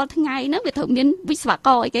ញ៉ាំរាល់ថ្ងៃហ្នឹងវាត្រូវមានវិស្វក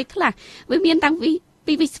រអីគេខ្លះវាមានតាំង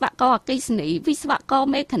ពីវិស្វករអគ្គិសនីវិស្វករ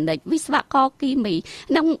មេកានិកវិស្វករគីមី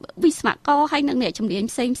និងវិស្វករហើយនិងអ្នកជំនាញ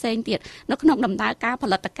ផ្សេងទៀតនៅក្នុងដំណើរការផ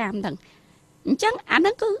លិតកម្មហ្នឹងអញ្ចឹងអាហ្នឹ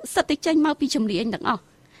ងគឺសិតតែចេញមកពីជំនាញទាំងអស់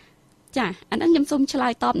ចាអាហ្នឹងខ្ញុំសូមឆ្លើ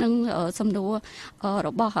យតបនឹងសំណួររ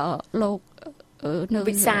បស់លោកនៅ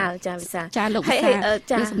វិសាលចាលោកវិសាល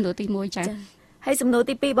ចាសំណួរទី1ចាហើយសំណួរ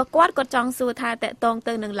ទី2របស់គាត់ចង់សួរថាតកតង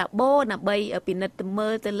ទៅនឹងឡាបូដើម្បីពិនិត្យទៅមើ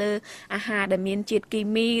លទៅលើអាហារដែលមានជាតិគី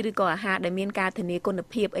មីឬក៏អាហារដែលមានការធានាគុណ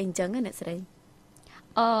ភាពអីអញ្ចឹងណាអ្នកស្រីត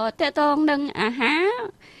កតងនឹងអាហារ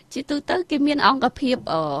ជាទូទៅគេមានអង្គភាព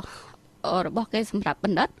របស់គេសម្រាប់ប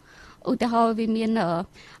ណ្ឌិតឧទាហរណ៍វាមាន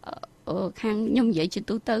ខាងខ្ញុំនិយាយជា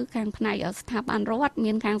ទូទៅខាងផ្នែកស្ថាប័នរដ្ឋ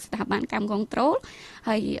មានខាងស្ថាប័នកម្មគ្រប់គ្រង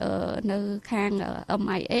ហើយនៅខាង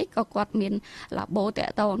MIA ក៏គាត់មានឡាបូតក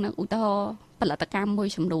តងនឹងឧទាហរណ៍ផលិតកម្មមួយ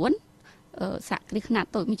ចំនួនសហគ្រាសខ្នាត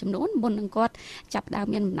តូចមួយចំនួនមុននឹងគាត់ចាប់ដើម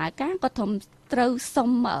មានដំណើរការគាត់ត្រូវសុំ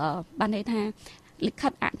បានន័យថាលិខិ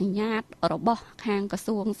តអនុញ្ញាតរបស់ខាងក្រ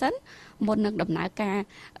សួងសិនមុននឹងដំណើរការ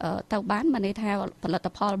ទៅបានន័យថាផលិត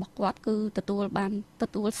ផលរបស់គាត់គឺទ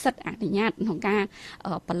ទួលសិទ្ធិអនុញ្ញាតក្នុងការ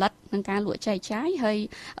ផលិតនិងការលក់ចែកចាយហើយ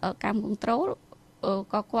កម្មគ្រប់គ្រង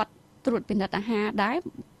ក៏គាត់ត្រួតពិនិត្យអាហារដែរ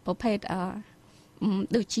ប្រភេទ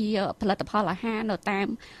ដូចជាផលិតផលអាហារនៅតាម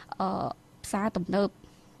ផ្សារទំនើប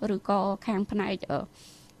ឬក៏ខាងផ្នែក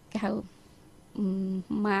គេហៅ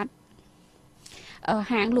ម៉ាត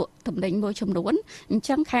ហាងលក់ទំនិញមួយចំនួនអញ្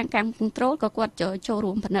ចឹងខាងកម្មគ្រប់គ្រងក៏គាត់ចូល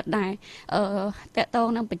រួមពិនិត្យដែរតកតង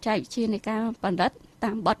នឹងបច្ចេកវិទ្យានៃការពិនិត្យ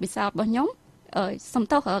តាមបទពិសោធន៍របស់ខ្ញុំសំ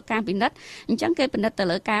ទោសការពិនិត្យអញ្ចឹងគេពិនិត្យទៅ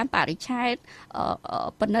លើការបរិច្ឆេទ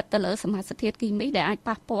ពិនិត្យទៅលើសមាសធាតុគីមីដែលអាច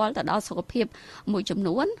ប៉ះពាល់ទៅដល់សុខភាពមួយចំ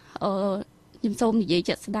នួនខ្ញុំសូមនិយាយ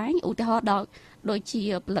ជាក់ស្ដែងឧទាហរណ៍ដូចជា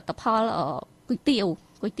ផលិតផលគុយទាវ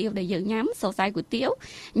គុយទាវដែលយើងញ៉ាំសរសៃគុយទាវ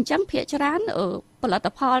អញ្ចឹងភាគច្រើនផលិត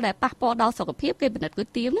ផលដែលប៉ះពាល់ដល់សុខភាពគេផលិតគុយ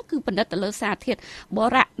ទាវនោះគឺផលិតទៅលើសារធាតុប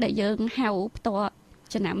រៈដែលយើងហៅផ្ទាល់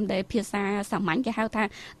ចំណាំដែលភាសាសាមញ្ញគេហៅថា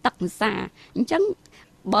ទឹកម្សាអញ្ចឹង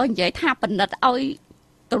បើនិយាយថាផលិតឲ្យ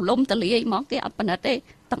ទលំទលាយហ្មងគេអត់ផលិតទេ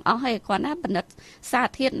ទាំងអស់ឯងគ្រាន់តែផលិតសារ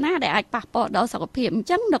ធាតុណាដែលអាចប៉ះពាល់ដល់សុខភាពអញ្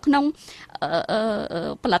ចឹងនៅក្នុង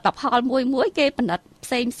ផលិតផលមួយគេផលិតផ្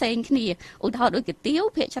សេងគ្នាឧទាហរណ៍ដូចគុយទាវ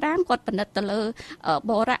ភាគច្រើនគាត់ផលិតទៅលើ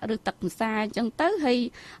បរៈឬទឹកម្សាអញ្ចឹងទៅហើយ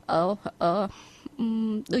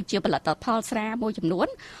ដូចជាផលិតផលស្រាមួយចំនួន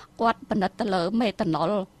គាត់ផលិតទៅលើមេតាណុ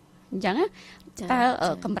លអញ្ចឹងតើ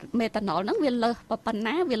កម្រិតមេតាណុលហ្នឹងវាលើសប៉ុណ្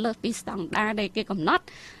ណាវាលើសពីស្តង់ដារដែលគេកំណត់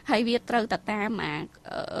ហើយវាត្រូវទៅតាម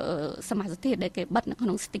សមាសធាតុដែលគេបិទនៅក្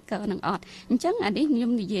នុង sticker ហ្នឹងអត់អញ្ចឹងអានេះខ្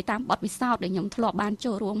ញុំនិយាយតាមបទពិសោធន៍ដែលខ្ញុំធ្លាប់បាន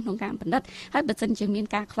ចូលរួមក្នុងការផលិតហើយបើសិនជាមាន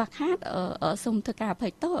ការខ្វះខាតសូមធ្វើការអភ័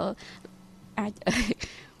យទោសអាច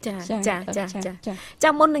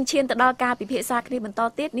ចាមុននឹងឈានទៅដល់ការពិភាក្សាគ្នាបន្ត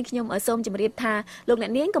ទៀតនេះខ្ញុំសូមជម្រាបថាលោកអ្ន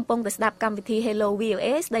កនាងកំពុងតែស្ដាប់កម្មវិធី Hello VOA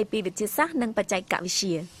ស្ដីពីវិទ្យាសាស្ត្រនិងបច្ចេកវិទ្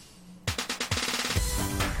យា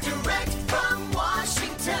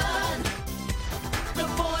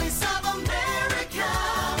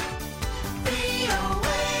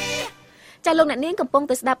ចាលោកអ្នកនាងកំពុង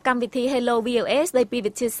តែស្ដាប់កម្មវិធី Hello VOA ស្ដីពី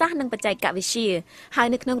វិទ្យាសាស្ត្រនិងបច្ចេកវិទ្យាហើយ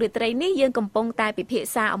នៅក្នុងរាត្រីនេះយើងកំពុងតែពិភា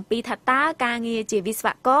ក្សាអំពីថាតើការងារជាវិស្វ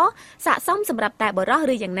ករស័ក្តិសមសម្រាប់តែបុរស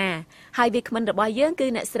ឬយ៉ាងណាហើយវាគ្មិនរបស់យើងគឺ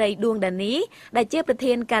អ្នកស្រីដួងដានីដែលជាប្រ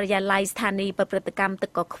ធានការិយាល័យស្ថានីយ៍ប្រព្រឹត្តកម្មទឹក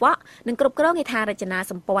កខ្វក់និងគ្រប់គ្រងហេដ្ឋារចនា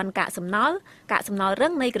សម្ព័ន្ធកាកសំណល់រឹ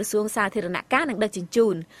ងនៃក្រសួងសាធារណការនិងដឹកជញ្ជូ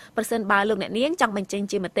នប្រសិនបើលោកអ្នកនាងចង់បញ្ចេញ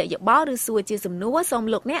ជាមតិយោបល់ឬសួរជាសំណួរសូម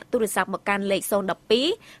លោកអ្នកទូរស័ព្ទមកកាន់លេខ012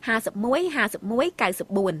 51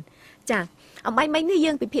 94ចាអំបញ្ញមិញនេះ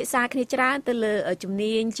យើងពិភាក្សាគ្នាច្រើនទៅលើជំ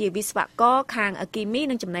នាញជាវិស្វករខាងគីមី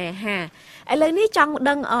និងចំណីអាហារឥឡូវនេះចង់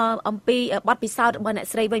ដឹងអំពីបទពិសោធន៍របស់អ្នក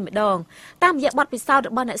ស្រីវិញម្ដងតាមរយៈបទពិសោធន៍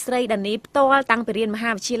របស់អ្នកស្រីដានីផ្ទាល់តាំងពីរៀនម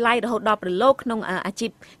ហាវិទ្យាល័យរហូតដល់ប្រឡូកក្នុងអាជី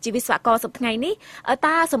ពជាវិស្វករសប្តាហ៍ថ្ងៃនេះ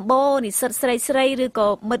តើសម្បូរនិស្សិតស្រីឬក៏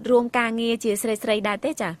មិត្តរួមការងារជាស្រីដែរ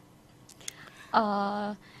ទេចា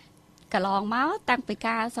កន្លងមកតាំងពី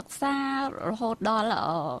ការសិក្សារហូតដល់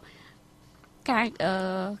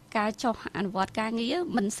ការចុះអនុវត្តការងារ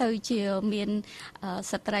មិនសូវជាមាន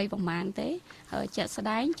ស្ត្រីប្រមាណទេជាក់ស្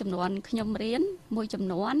ដែងចំនួនខ្ញុំរៀនមួយចំ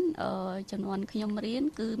នួនខ្ញុំរៀន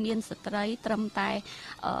គឺមានស្ត្រីត្រឹមតែ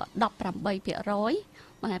 18%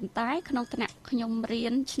 ប៉ុន្តែក្នុងថ្នាក់ខ្ញុំរៀ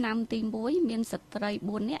នឆ្នាំទី1មានស្ត្រី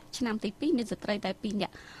4នាក់ឆ្នាំទី2មានស្ត្រីតែ2នា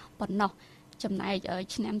ក់ប៉ុណ្ណោះចំណែក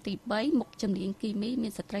ឆ្នាំទី3មុខជំនាញគីមីមា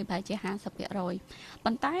នស្ត្រីប្រហែលជា 50%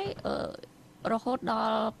 ប៉ុន្តែរហូតដ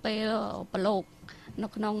ល់ពេលប្រឡូកនៅ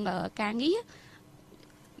ក្នុងការងារ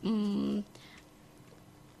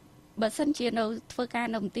បើសិនជានៅធ្វើការ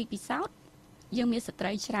នៅមន្ទីរពិសោធន៍យើងមានស្ត្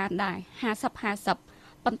រីច្រើនដែរ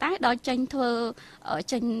 50 ប៉ុន្តែដល់ចេញ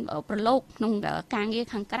ប្រឡូកក្នុងការងារ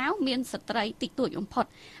ខាងក្រៅមានស្ត្រីតិចតួចបំផុត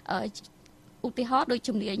ឧទាហរណ៍ដូច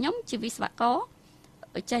ជំនាញខ្ញុំជាវិស្វករ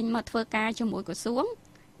ចេញមកធ្វើការជាមួយក្រសួង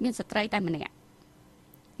មានស្ត្រីតែម្នាក់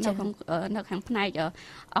នៅខាងផ្នែក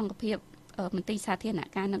អង្គភាពមន្ទីរសាធារណ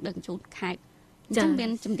ការនិងដឹកជញ្ជូនខេត្តអញ្ចឹងមាន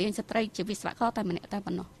ជំនាញស្ត្រីជាវិស្វករតែម្នាក់តែ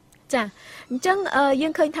ប៉ុណ្ណោះចាអញ្ចឹងយើ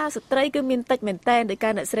ងឃើញថាស្ត្រីគឺមានតិចមែនតើដោយកា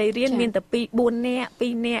រអ្នកស្រីរៀនមានតែ4នាក់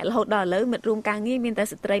2នាក់រហូតដល់ឥឡូវមិត្តរួមការងារមានតែ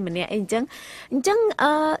ស្ត្រីម្នាក់អីអញ្ចឹង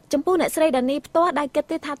ចំពោះអ្នកស្រីដានីផ្ទាល់ដែលគិត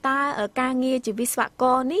ទេថាតើការងារជាវិស្វក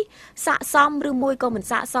រនេះស័ក្តិសមឬមួយក៏មិន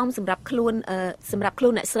ស័ក្តិសមសម្រាប់ខ្លួន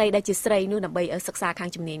អ្នកស្រីដែលជាស្រីនោះដើម្បីសិក្សាខាង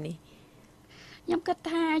ជំនាញនេះខ្ញុំគិត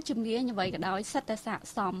ថាជំនាញអ្វីក៏ដោយសិតតែស័ក្តិ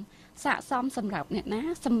សមសម្រាប់អ្នកណា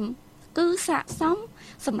គឺស័ក្តិសម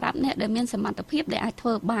សម្រាប់អ្នកដែលមានសមត្ថភាពដែលអាចធ្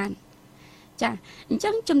វើបានចាអញ្ចឹ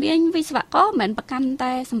ងជំនាញវិស្វករមិនមែនប្រកាន់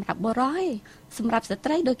តែសម្រាប់បុរសទេសម្រាប់ស្ត្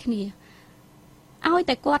រីដូចគ្នាឲ្យ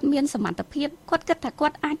តែគាត់មានសមត្ថភាពគាត់គិតថាគា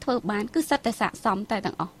ត់អាចធ្វើបានគឺសិតតែស័ក្តិសមតែ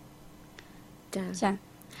ទាំងអស់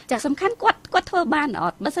ចាសំខាន់គាត់ធ្វើបានអ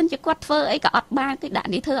ត់បើសិនជាគាត់ធ្វើអីក៏អត់បានគឺដាក់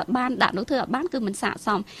នេះធ្វើអត់បានដាក់នោះធ្វើអត់បានគឺមិនស័ក្តិស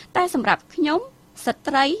មតែសម្រាប់ខ្ញុំស្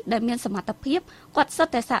ត្រីដែលមានសមត្ថភាពគាត់សិត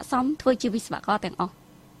តែស័ក្តិសមធ្វើជាវិស្វករទាំងអស់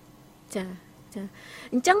ចា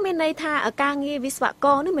អញ្ចឹងមានន័យថាការងារវិស្វក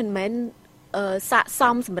រនេះមិនមែនស័ក្តិស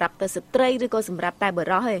មសម្រាប់តែស្ត្រីឬក៏សម្រាប់តែបុ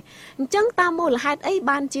រសទេអញ្ចឹងតាមមូលហេតុអី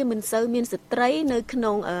បានជាមិនសូវមានស្ត្រីនៅក្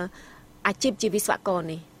នុងអាជីពជាវិស្វករ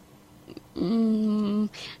នេះ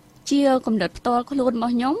ជាគំនិតផ្ទាល់ខ្លួនរប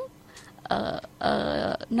ស់ខ្ញុំ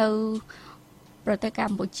នៅប្រទេសក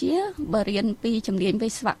ម្ពុជាបើរៀនពីជំនាញវិ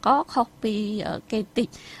ស្វករខុសពីគេតិច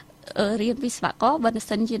រៀនវិស្វករបើ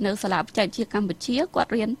សិនជានៅសាលាបច្ចេកវិទ្យាកម្ពុជាគា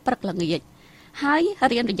ត់រៀនព្រឹកល្ងាចហើយ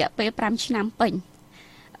រៀនរយៈពេល5ឆ្នាំពេញ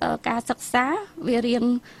ការសិក្សាវារៀន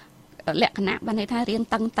លក្ខណៈបានន័យថារៀន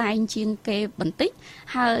តឹងតែងជាងគេបន្តិច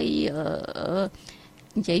ហើយ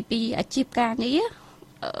និយាយពីអាជីពការងារ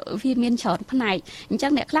វាមានច្រើនផ្នែកអញ្ចឹ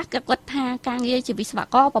ងអ្នកខ្លះគាត់ថាការងារជាវិស្វ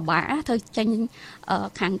ករពិបាកត្រូវចេញ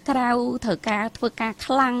ខាងក្រៅត្រូវការធ្វើការ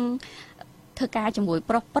ខ្លាំងធ្វើការជាមួយ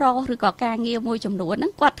ប្រុសឬក៏ការងារមួយចំនួនហ្នឹ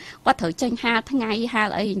ងគាត់ត្រូវចេញហាលថ្ងៃហាល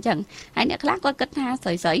អីអញ្ចឹងហើយអ្នកខ្លះគាត់គិតថាស្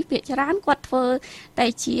រីភាគច្រើនគាត់ធ្វើតែ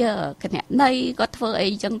ជាគណនេយ្យគាត់ធ្វើអី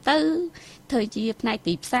អញ្ចឹងទៅធ្វើជាផ្នែក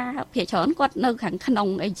ទីផ្សារភាគច្រើនគាត់នៅខាងក្នុង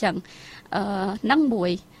អីអញ្ចឹងហ្នឹងមួ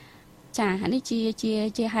យចានេះ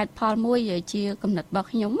ជាហេតុផលមួយជាកំណត់របស់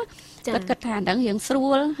ខ្ញុំគាត់គិតថាហ្នឹងរៀងស្រួ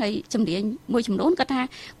លហើយជំនាញមួយចំនួនគាត់ថា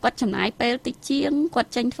គាត់ចំណាយពេលតិចជាងគា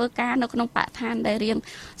ត់ចេញធ្វើការនៅក្នុងបរិស្ថានដែលរៀង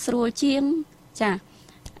ស្រួលជាងចា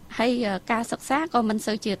ហើយការសិក្សាក៏មិន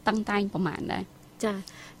សូវជាតឹងតែងប្រហែលដែរចា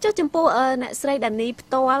ចុះចំពោះអ្នកស្រីដានីផ្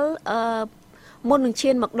ទាល់មុននឹង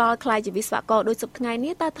ឈានមកដល់ខ្លាយជាវិស្វករដោយសពថ្ងៃ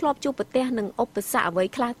នេះតើធ្លាប់ជួបប្រទះនឹងឧបសគ្គអ្វី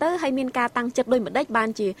ខ្លះទៅហើយមានការតាំងចិត្តដូចម្ដេចបាន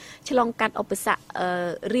ជាឆ្លងកាត់ឧបសគ្គ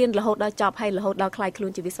រៀនរហូតដល់ចប់ហើយរហូតដល់ខ្លាយខ្លួ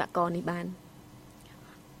នជាវិស្វករនេះបាន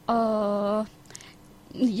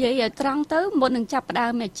និយាយឲ្យត្រង់ទៅមុននឹងចាប់ផ្ដើ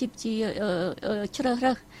មអាជីពជាជ្រើស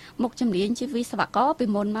រើសមុខជំនាញជាវិស្វករពី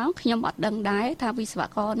មុនមកខ្ញុំអត់ដឹងដែរថាវិស្វ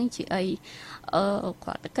ករនឹងជាអី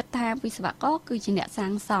គាត់គិតថាវិស្វករគឺជាអ្នកសា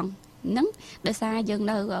ងសង់ហ្នឹងដោយសារយើង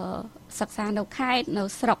នៅសិក្សានៅខេត្តនៅ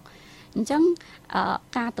ស្រុកអញ្ចឹង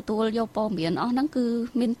ការទទួលយកព័ត៌មានអស់ហ្នឹងគឺ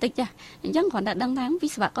មានតិចចាអញ្ចឹងគ្រាន់តែដឹងថាវិ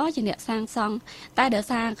ស្វករជាអ្នកសាងសង់តែដោយ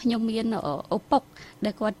សារខ្ញុំមានឪពុក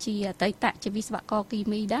ដែលគាត់ជាអតីតជាវិស្វករគី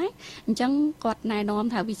មីដែរអញ្ចឹងគាត់ណែនាំ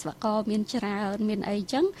ថាវិស្វករមានច្រើនមានអីអ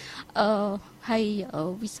ញ្ចឹងហើយ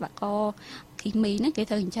វិស្វករគីមីហ្នឹងគេ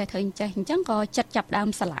ត្រូវអញ្ចេះអញ្ចឹងក៏ចិត្តចាប់ដើម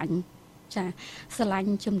ស្រឡាញ់ចាស្រឡាញ់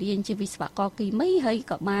ជំនាញជាវិស្វករគីមីហើយ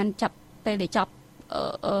ក៏បានចាប់ពេលដែលចប់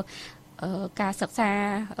ការសិក្សា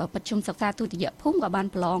បឋមសិក្សាទុតិយភូមិក៏បាន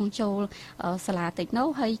ប្រឡងចូលសាលាតិចណូ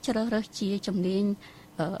ហើយជ្រើសរើសជាជំនាញ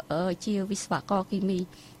ជាវិស្វករគីមី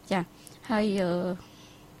ចាហើយ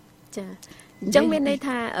ចាអញ្ចឹងមានន័យ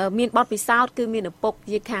ថាមានបទពិសោធន៍គឺមានឪពុក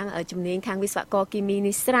ជាខាងជំនាញខាងវិស្វករគីមី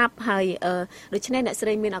នេះស្រាប់ហើយដូច្នេះអ្នកស្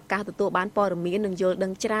រីមានឱកាសទទួលបានព័ត៌មាននិងយល់ដឹ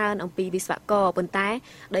ងច្រើនអំពីវិស្វករប៉ុន្តែ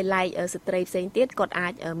ដោយឡែកស្ត្រីផ្សេងទៀតគាត់អា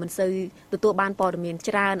ចមិនសូវទទួលបានព័ត៌មាន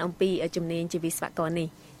ច្រើនអំពីជំនាញជាវិស្វករនេះ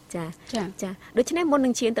ចាដូច្នេះមុននឹ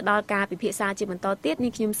ងឈានទៅដល់ការពិភាក្សាជាបន្តទៀត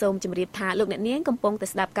នេះខ្ញុំសូមជម្រាបថាលោកអ្នកនាងកំពុងតែ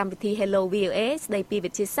ស្ដាប់កម្មវិធី Hello VOA ស្ដីពីវិ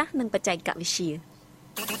ទ្យាសាស្ត្រនិងបច្ចេកវិទ្យា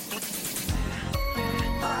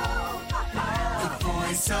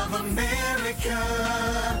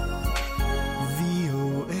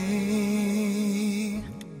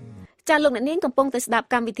ចាលោកអ្នកនាងកំពុងតែស្ដាប់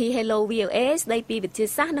កម្មវិធី Hello VOA ស្ដីពីវិទ្យា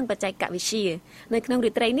សាស្ត្រនិងបច្ចេកវិទ្យានៅក្នុង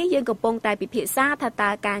រាត្រីនេះយើងកំពុងតែពិភាក្សាថាតើ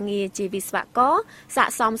ការងារជាវិស្វករស័ក្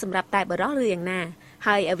តិសមសម្រាប់តែបុរសឬយ៉ាងណា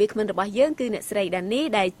ហើយវាគ្មិនរបស់យើងគឺអ្នកស្រីដានី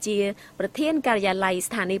ដែលជាប្រធានការិយាល័យ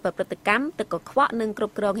ស្ថានីយ៍ប្រព្រឹត្តកម្មទឹកកខ្វក់និងគ្រ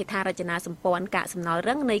ប់គ្រងហេដ្ឋារចនាសម្ព័ន្ធកាកសំណល់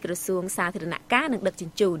រឹងនៃក្រសួងសាធារណការនិងដឹកជ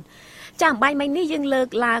ញ្ជូនចាអំបញ្ញមិញនេះយើងលើក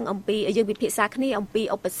ឡើងអំពីយើងពិភាក្សាគ្នាអំពី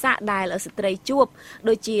ឧបសគ្គដែលស្ត្រីជួប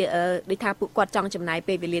ដូចជាដូចថាពួកគាត់ចង់ចំណាយ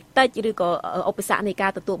ពេលវេលាតិចឬក៏ឧបសគ្គនៃកា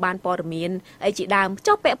រទទួលបានព័ត៌មានអីជាដើម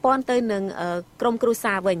ចុះពាក់ព័ន្ធទៅនឹងក្រុមគ្រួ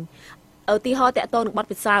សារវិញឧទាហរណ៍តកតងនឹងបទ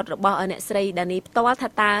ពិសោធន៍របស់អ្នកស្រីដានីផ្ទាល់ថា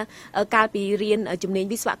តើកាលពីរៀនជំនាញ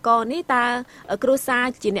វិស្វករនេះតើគ្រួសារ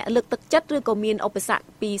ជាអ្នកលើកទឹកចិត្តឬក៏មានឧបសគ្គ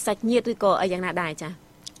ពីសាច់ញាតិឬក៏អីយ៉ាងណាដែរចា៎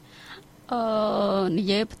និ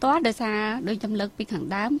យាយផ្ទាល់ដោយសារដូចខ្ញុំលើកពីខាង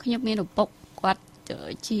ដើមខ្ញុំមានឪពុកគាត់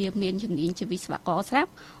ជាមានជំនាញជាវិស្វករស្រា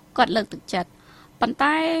ប់គាត់លើកទឹកចិត្តប៉ុន្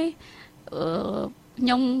តែខ្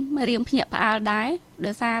ញុំរៀងភ្ញាក់ផ្អើលដែរ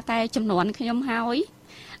ដោយសារតែចំនួនខ្ញុំហើយ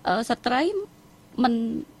ស្ត្រីមិន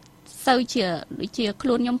សូវជាដូចជាខ្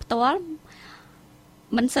លួនខ្ញុំផ្ទាល់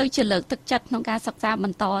មិនសូវជាលើកទឹកចិត្តក្នុងការសិក្សាប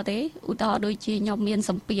ន្តទេឧទាហរណ៍ដូចជាខ្ញុំមាន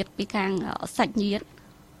សម្ពាធពីខាងសាច់ញាតិ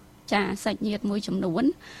ចាសាច់ញាតិមួយចំនួន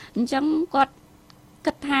អញ្ចឹងគាត់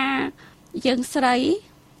គិតថាយើងស្រី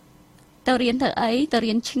ទៅរៀនទៅអីទៅ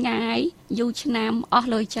រៀនឆ្ងាយយូរឆ្នាំអស់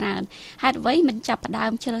លុយច្រើនហេតុអ្វីមិនចាប់ផ្ដើ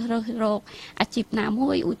មជ្រើសរើសរកអាជីពណាមួ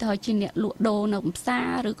យឧទាហរណ៍ជាអ្នកលក់ដូរនៅផ្សា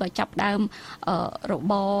រឬក៏ចាប់ដើមរ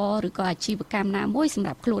បរឬក៏អាជីវកម្មណាមួយសម្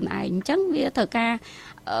រាប់ខ្លួនឯងអញ្ចឹងវាត្រូវការ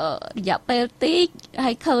រយៈពេលតិច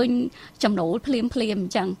ហើយឃើញចំណូលភ្លាមអ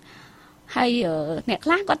ញ្ចឹងហើយអ្នកខ្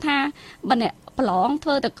លះគាត់ថាបើអ្នកប្រឡងធ្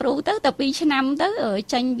វើទៅគ្រូទៅ2ឆ្នាំទៅ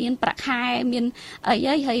ចេញមានប្រាក់ខែមានអី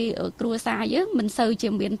ហើយគ្រួសារយើងមិនសូវជា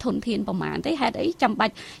មានធនធានប្រមាណទេហេតុអីចាំបា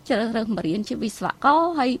ច់ជ្រើសរើសមករៀនជាវិស្វករ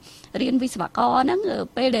ហើយរៀនវិស្វករហ្នឹង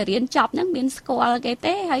ពេលដែលរៀនចប់ហ្នឹងមានស្គាល់គេ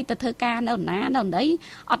ទេហើយទៅធ្វើការនៅណានៅណី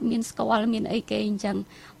អត់មានស្គាល់មានអីគេអញ្ចឹង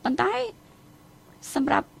ប៉ុន្តែស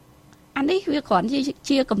ម្រាប់ អានេះវាគ្រាន់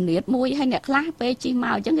ជាគំនិតមួយហើយអ្នកខ្លះពេលជិះម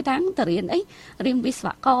កអញ្ចឹងគេថាទៅរៀនអីរៀនវិស្វ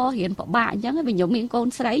កររៀនពិបាកអញ្ចឹងវិញខ្ញុំមានកូន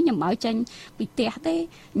ស្រីខ្ញុំឲ្យចេញពីផ្ទះទេ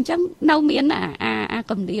អញ្ចឹងនៅមានអា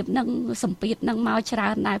គំនិតនឹងសម្ពាធនឹងមកច្រើ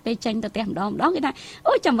នដែរពេលចេញទៅផ្ទះម្ដងគេថា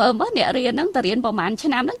អូចាំមើលមើលអ្នករៀនហ្នឹងទៅរៀនប្រហែលឆ្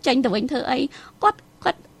នាំហ្នឹងចេញទៅវិញធ្វើអីគាត់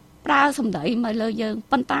ប្រើសម្ដីមកលើយើង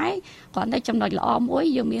ប៉ុន្តែគ្រាន់តែចំណុចល្អមួយ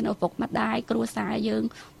យើងមានឪពុកម្ដាយគ្រួសារយើង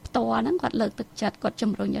ផ្ទាល់ហ្នឹងគាត់លើកទឹកចិត្តគាត់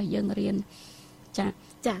ជំរុញឲ្យយើងរៀនចា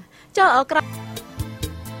ចូលក្រៅ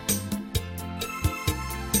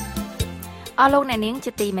អរលោកអ្នកនាង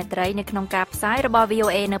ជាទីមេត្រីនៅក្នុងការផ្សាយរបស់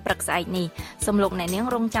VOA នៅព្រឹកស្អែកនេះសូមលោកអ្នកនាង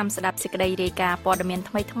រងចាំស្ដាប់សេចក្តីរាយការណ៍ព័ត៌មាន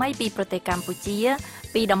ថ្មីៗពីប្រទេសកម្ពុជា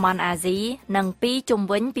ពីតំបន់អាស៊ីនិងពីជុំ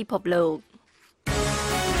វិញពិភពលោក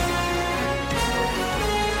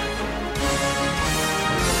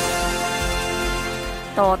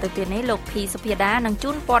តទៅទៀតនេះលោកភីសុភាដានឹង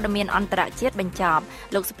ជូនព័ត៌មានអន្តរជាតិបញ្ចប់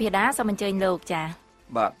លោកសុភាដាសូមអញ្ជើញលោកចា៎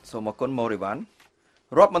បាទសូមអរគុណម៉ូរីវ៉ាន់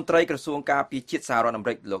រដ្ឋមន្ត្រីក្រសួងការពារជាតិសហរដ្ឋអាមេ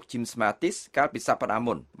រិកលោក Jim Mattis កាលពីសប្តាហ៍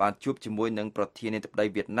មុនបានជួបជាមួយនឹងប្រធានាធិបតី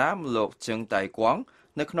វៀតណាមលោកជឹងតៃគួង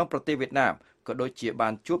នៅក្នុងប្រទេសវៀតណាមក៏ដូចជាបា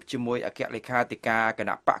នជួបជាមួយអគ្គលេខាធិការគ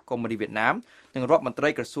ណៈបកកុម្មុយនីសវៀតណាមនិងរដ្ឋមន្ត្រី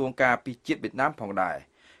ក្រសួងការពារជាតិវៀតណាមផងដែរ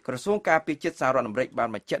ក្រសួងការពារជាតិសហរដ្ឋអាមេរិកបាន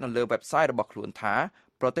បញ្ជាក់នៅលើ website របស់ខ្លួនថា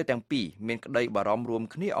ប្រទេសទាំងពីរមានក្តីបារម្ភរួម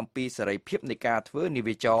គ្នាអំពីសេរីភាពនៃការធ្វើនា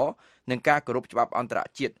វាចរនិងការគោរពច្បាប់អន្តរ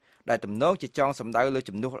ជាតិដែលទំនងជាចង់សម្ដៅលើ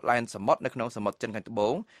ជំនួសឡែនសមុទ្រនៅក្នុងសមុទ្រចិនខាងត្បូ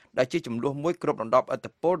ងដែលជាចំនួនមួយគ្រប់ដណ្ដប់ឥទ្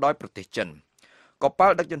ធិពលដោយប្រទេសចិនកប៉ា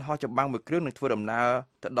ល់ដឹកយន្តហោះចម្បាំងមួយគ្រឿងនឹងធ្វើដំណើរ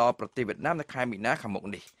ទៅដល់ប្រទេសវៀតណាមនៅខែមីនាខាងមុខ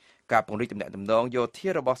នេះការពង្រីកទំនាក់ទំនងយោធា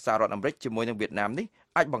របស់សហរដ្ឋអាមេរិកជាមួយនឹងវៀតណាមនេះ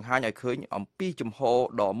អាចបង្ហាញឲ្យឃើញអំពីជំហរ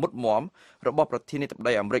ដ៏មុតមមរបស់ប្រធានាធិប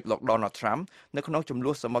តីអាមេរិកលោក Donald Trump នៅក្នុងចំ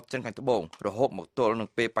នួនសមុទ្រចិនខាងត្បូងរហូតមកទល់នឹង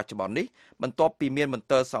ពេលបច្ចុប្បន្ននេះបន្ទាប់ពីមានមន្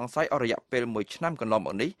ទិលសង្ស័យអស់រយៈពេល1ឆ្នាំកន្លងម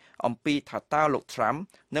កនេះអំពីថាតើលោក Trump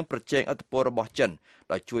នឹងប្រជែងឥទ្ធិពលរបស់ចិន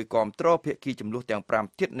ដោយជួយគាំទ្រភាគីចំនួនទាំង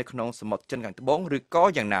5ទៀតនៅក្នុងសមុទ្រចិនខាងត្បូងឬក៏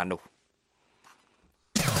យ៉ាងណានោះ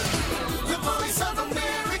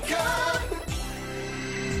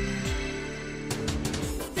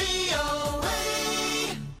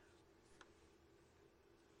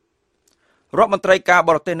រដ្ឋមន្ត្រីការ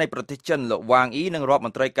បរទេសនៃប្រទេសចិនលោកវ៉ាងអ៊ីនិងរដ្ឋម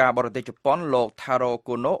ន្ត្រីការបរទេសជប៉ុនលោកថារ៉ូ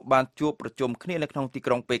កូណូបានជួបប្រជុំគ្នានៅក្នុងទី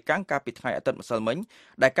ក្រុងប៉េកាំងកាលពីថ្ងៃអាទិត្យម្សិលមិញ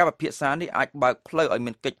ដែលការពិភាក្សានេះអាចបើកផ្លូវឲ្យ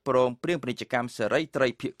មានកិច្ចព្រមព្រៀងពាណិជ្ជកម្មសេរីត្រី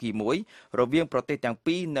ភាគីមួយរវាងប្រទេសទាំង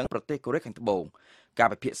ពីរនិងប្រទេសកូរ៉េខាងត្បូងការ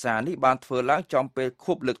ពិភាក្សានេះបានធ្វើឡើងចំពេល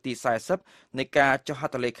ខួបលើកទី40នៃការចុះហ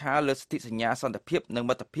ត្ថលេខាលើសន្ធិសញ្ញាសន្តិភាពនិង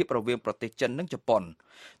មិត្តភាពរវាងប្រទេសចិននិងជប៉ុន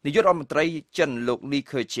នាយករដ្ឋមន្ត្រីចិនលោកលី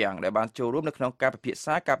ខឺឈៀងដែលបានចូលរួមនៅក្នុងការពិភាក្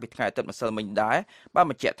សាកាលពីថ្ងៃអាទិត្យម្សិលមិញដែរបាន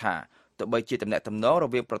បញ្ជាក់ថាទោះបីជាទំនាក់ទំនងរ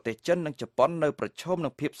វាងប្រទេសចិននិងជប៉ុននៅប្រឈមនឹ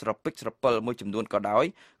ងភាពស្រពិចស្រពិលមួយចំនួនក៏ដោយ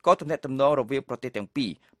ក៏ទំនាក់ទំនងរវាងប្រទេសទាំងពីរ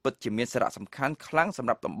ពិតជាមានសារៈសំខាន់ខ្លាំងសម្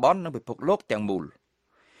រាប់តំបន់និងពិភពលោកទាំងមូល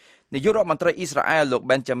នាយករដ្ឋមន្ត្រីអ៊ីស្រាអែលលោក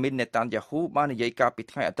Benjamin Netanyahu បាននិយាយកាលពី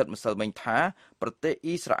ថ្ងៃអាទិត្យម្សិលមិញថាប្រទេស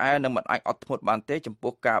អ៊ីស្រាអែលនឹងមិនអាចអត់ធ្មត់បានទេចំ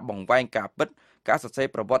ពោះការបង្វែងការពិតការសរសេរ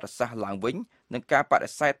ប្រវត្តិសាស្ត្រឡើងវិញនិងការបដិ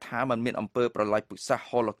សេធថាมันមានអំពើប្រល័យពូជសាសន៍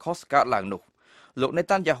Holocaust កើតឡើងនោះលោក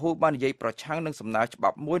Netanyahu បាននិយាយប្រឆាំងនឹងសំណើច្បា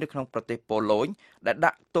ប់មួយនៅក្នុងប្រទេសប៉ូឡូញដែល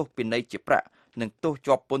ដាក់ទោសពិន័យជាប្រាក់និងទោស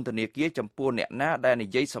ជាប់ពន្ធនាគារចំពោះអ្នកណាដែលនិ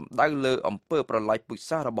យាយសម្ដៅលើអំពើប្រល័យពូជ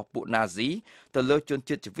សាសន៍របស់ពួកណាស៊ីទៅលើជន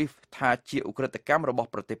ជាតិជីវិតថាជាឧក្រិដ្ឋកម្មរបស់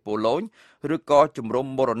ប្រទេសប៉ូឡូញឬក៏ជំរំ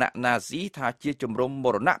មរណៈណាស៊ីថាជាជំរំម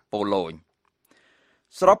រណៈប៉ូឡូញ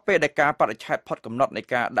ស្របពេលដែលការបដិឆេទផុតកំណត់នៃ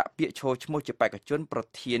ការដាក់ពាក្យឈរឈ្មោះជាបេក្ខជនប្រ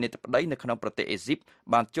ធានាធិបតីនៅក្នុងប្រទេសអេស៊ីប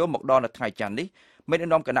បានចូលមកដល់នៅថ្ងៃច័ន្ទនេះមេដឹក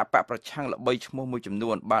នាំគណៈបកប្រឆាំងល្បីឈ្មោះមួយចំ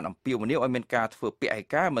នួនបានអំពាវនាវឲ្យមានការធ្វើពហិ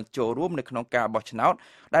ការមិនចូលរួមនៅក្នុងការបោះឆ្នោត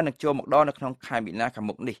ដែលនឹងចូលមកដល់នៅក្នុងខែមីនាខាង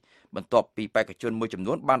មុខនេះបន្ទាប់ពីបេក្ខជនមួយចំ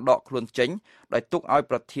នួនបានដកខ្លួនចេញដោយទុកឲ្យ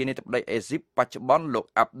ប្រធានាធិបតីអេស៊ីបបច្ចុប្បន្នលោក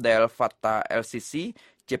Abdel Fattah el-Sisi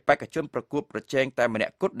ជាបេក្ខជនប្រកួតប្រជែងតែម្នា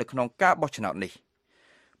ក់គត់នៅក្នុងការបោះឆ្នោតនេះ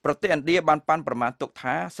ប្រទេសឥណ្ឌាបានប៉ាន់ប្រមាណទុក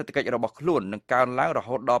ថាសេដ្ឋកិច្ចរបស់ខ្លួននឹងកើនឡើងរ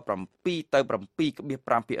ហូតដល់7ទៅ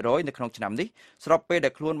 7.5% នៅក្នុងឆ្នាំនេះស្របពេលដែ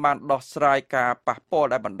លខ្លួនបានដោះស្រាយការប៉ះពាល់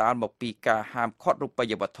ដែលបណ្ដាលមកពីការហាមឃាត់រូបិ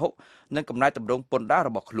យវត្ថុនិងកំណែទម្រង់ពន្ធដាររ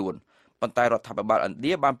បស់ខ្លួនប៉ុន្តែរដ្ឋាភិបាលឥណ្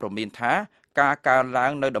ឌាបានព្រមានថាការកើនឡើ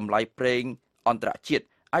ងនៅតម្លៃប្រេងអន្តរជាតិ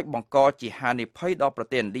អាចបង្កជាហានិភ័យដល់ប្រ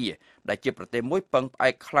ទេសឥណ្ឌាដែលជាប្រទេសមួយពឹងផ្អែ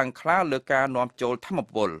កខ្លាំងក្លាលើការនាំចូលថាម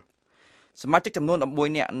ពលសមាជិកចំនួន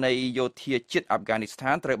11នាក់នៃយោធាជាតិអាហ្វហ្គានីស្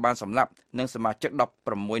ថានត្រូវបានសម្លាប់និងសមាជិក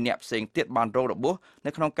16នាក់ផ្សេងទៀតបានរងរបួស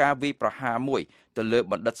នៅក្នុងការវាយប្រហារមួយទៅលើ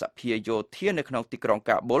បណ្ឌិតសភាយោធានៅក្នុងទីក្រុង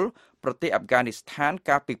កាប៊ុលប្រទេសអាហ្វហ្គានីស្ថាន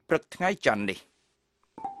កាលពីព្រឹកថ្ងៃច័ន្ទនេះ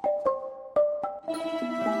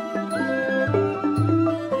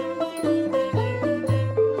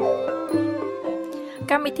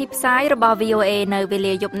ក កម្មវិធីផ្សាយរបស់ VOA នៅវេ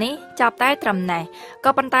លាយប់នេះចាប់តែត្រឹមណេះ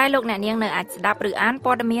ក៏ប៉ុន្តែលោកអ្នកនាងនៅអាចស្ដាប់ឬអាន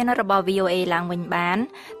ព័ត៌មានរបស់ VOA ឡើងវិញបាន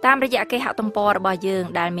តាមរយៈគេហទំព័ររបស់យើង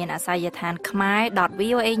ដែលមានអាសយដ្ឋាន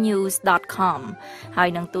khmer.voanews.com ហើយ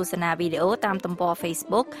នឹងទស្សនាវីដេអូតាមទំព័រ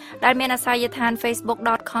Facebook ដែលមានអាសយដ្ឋាន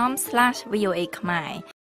facebook.com/voa khmer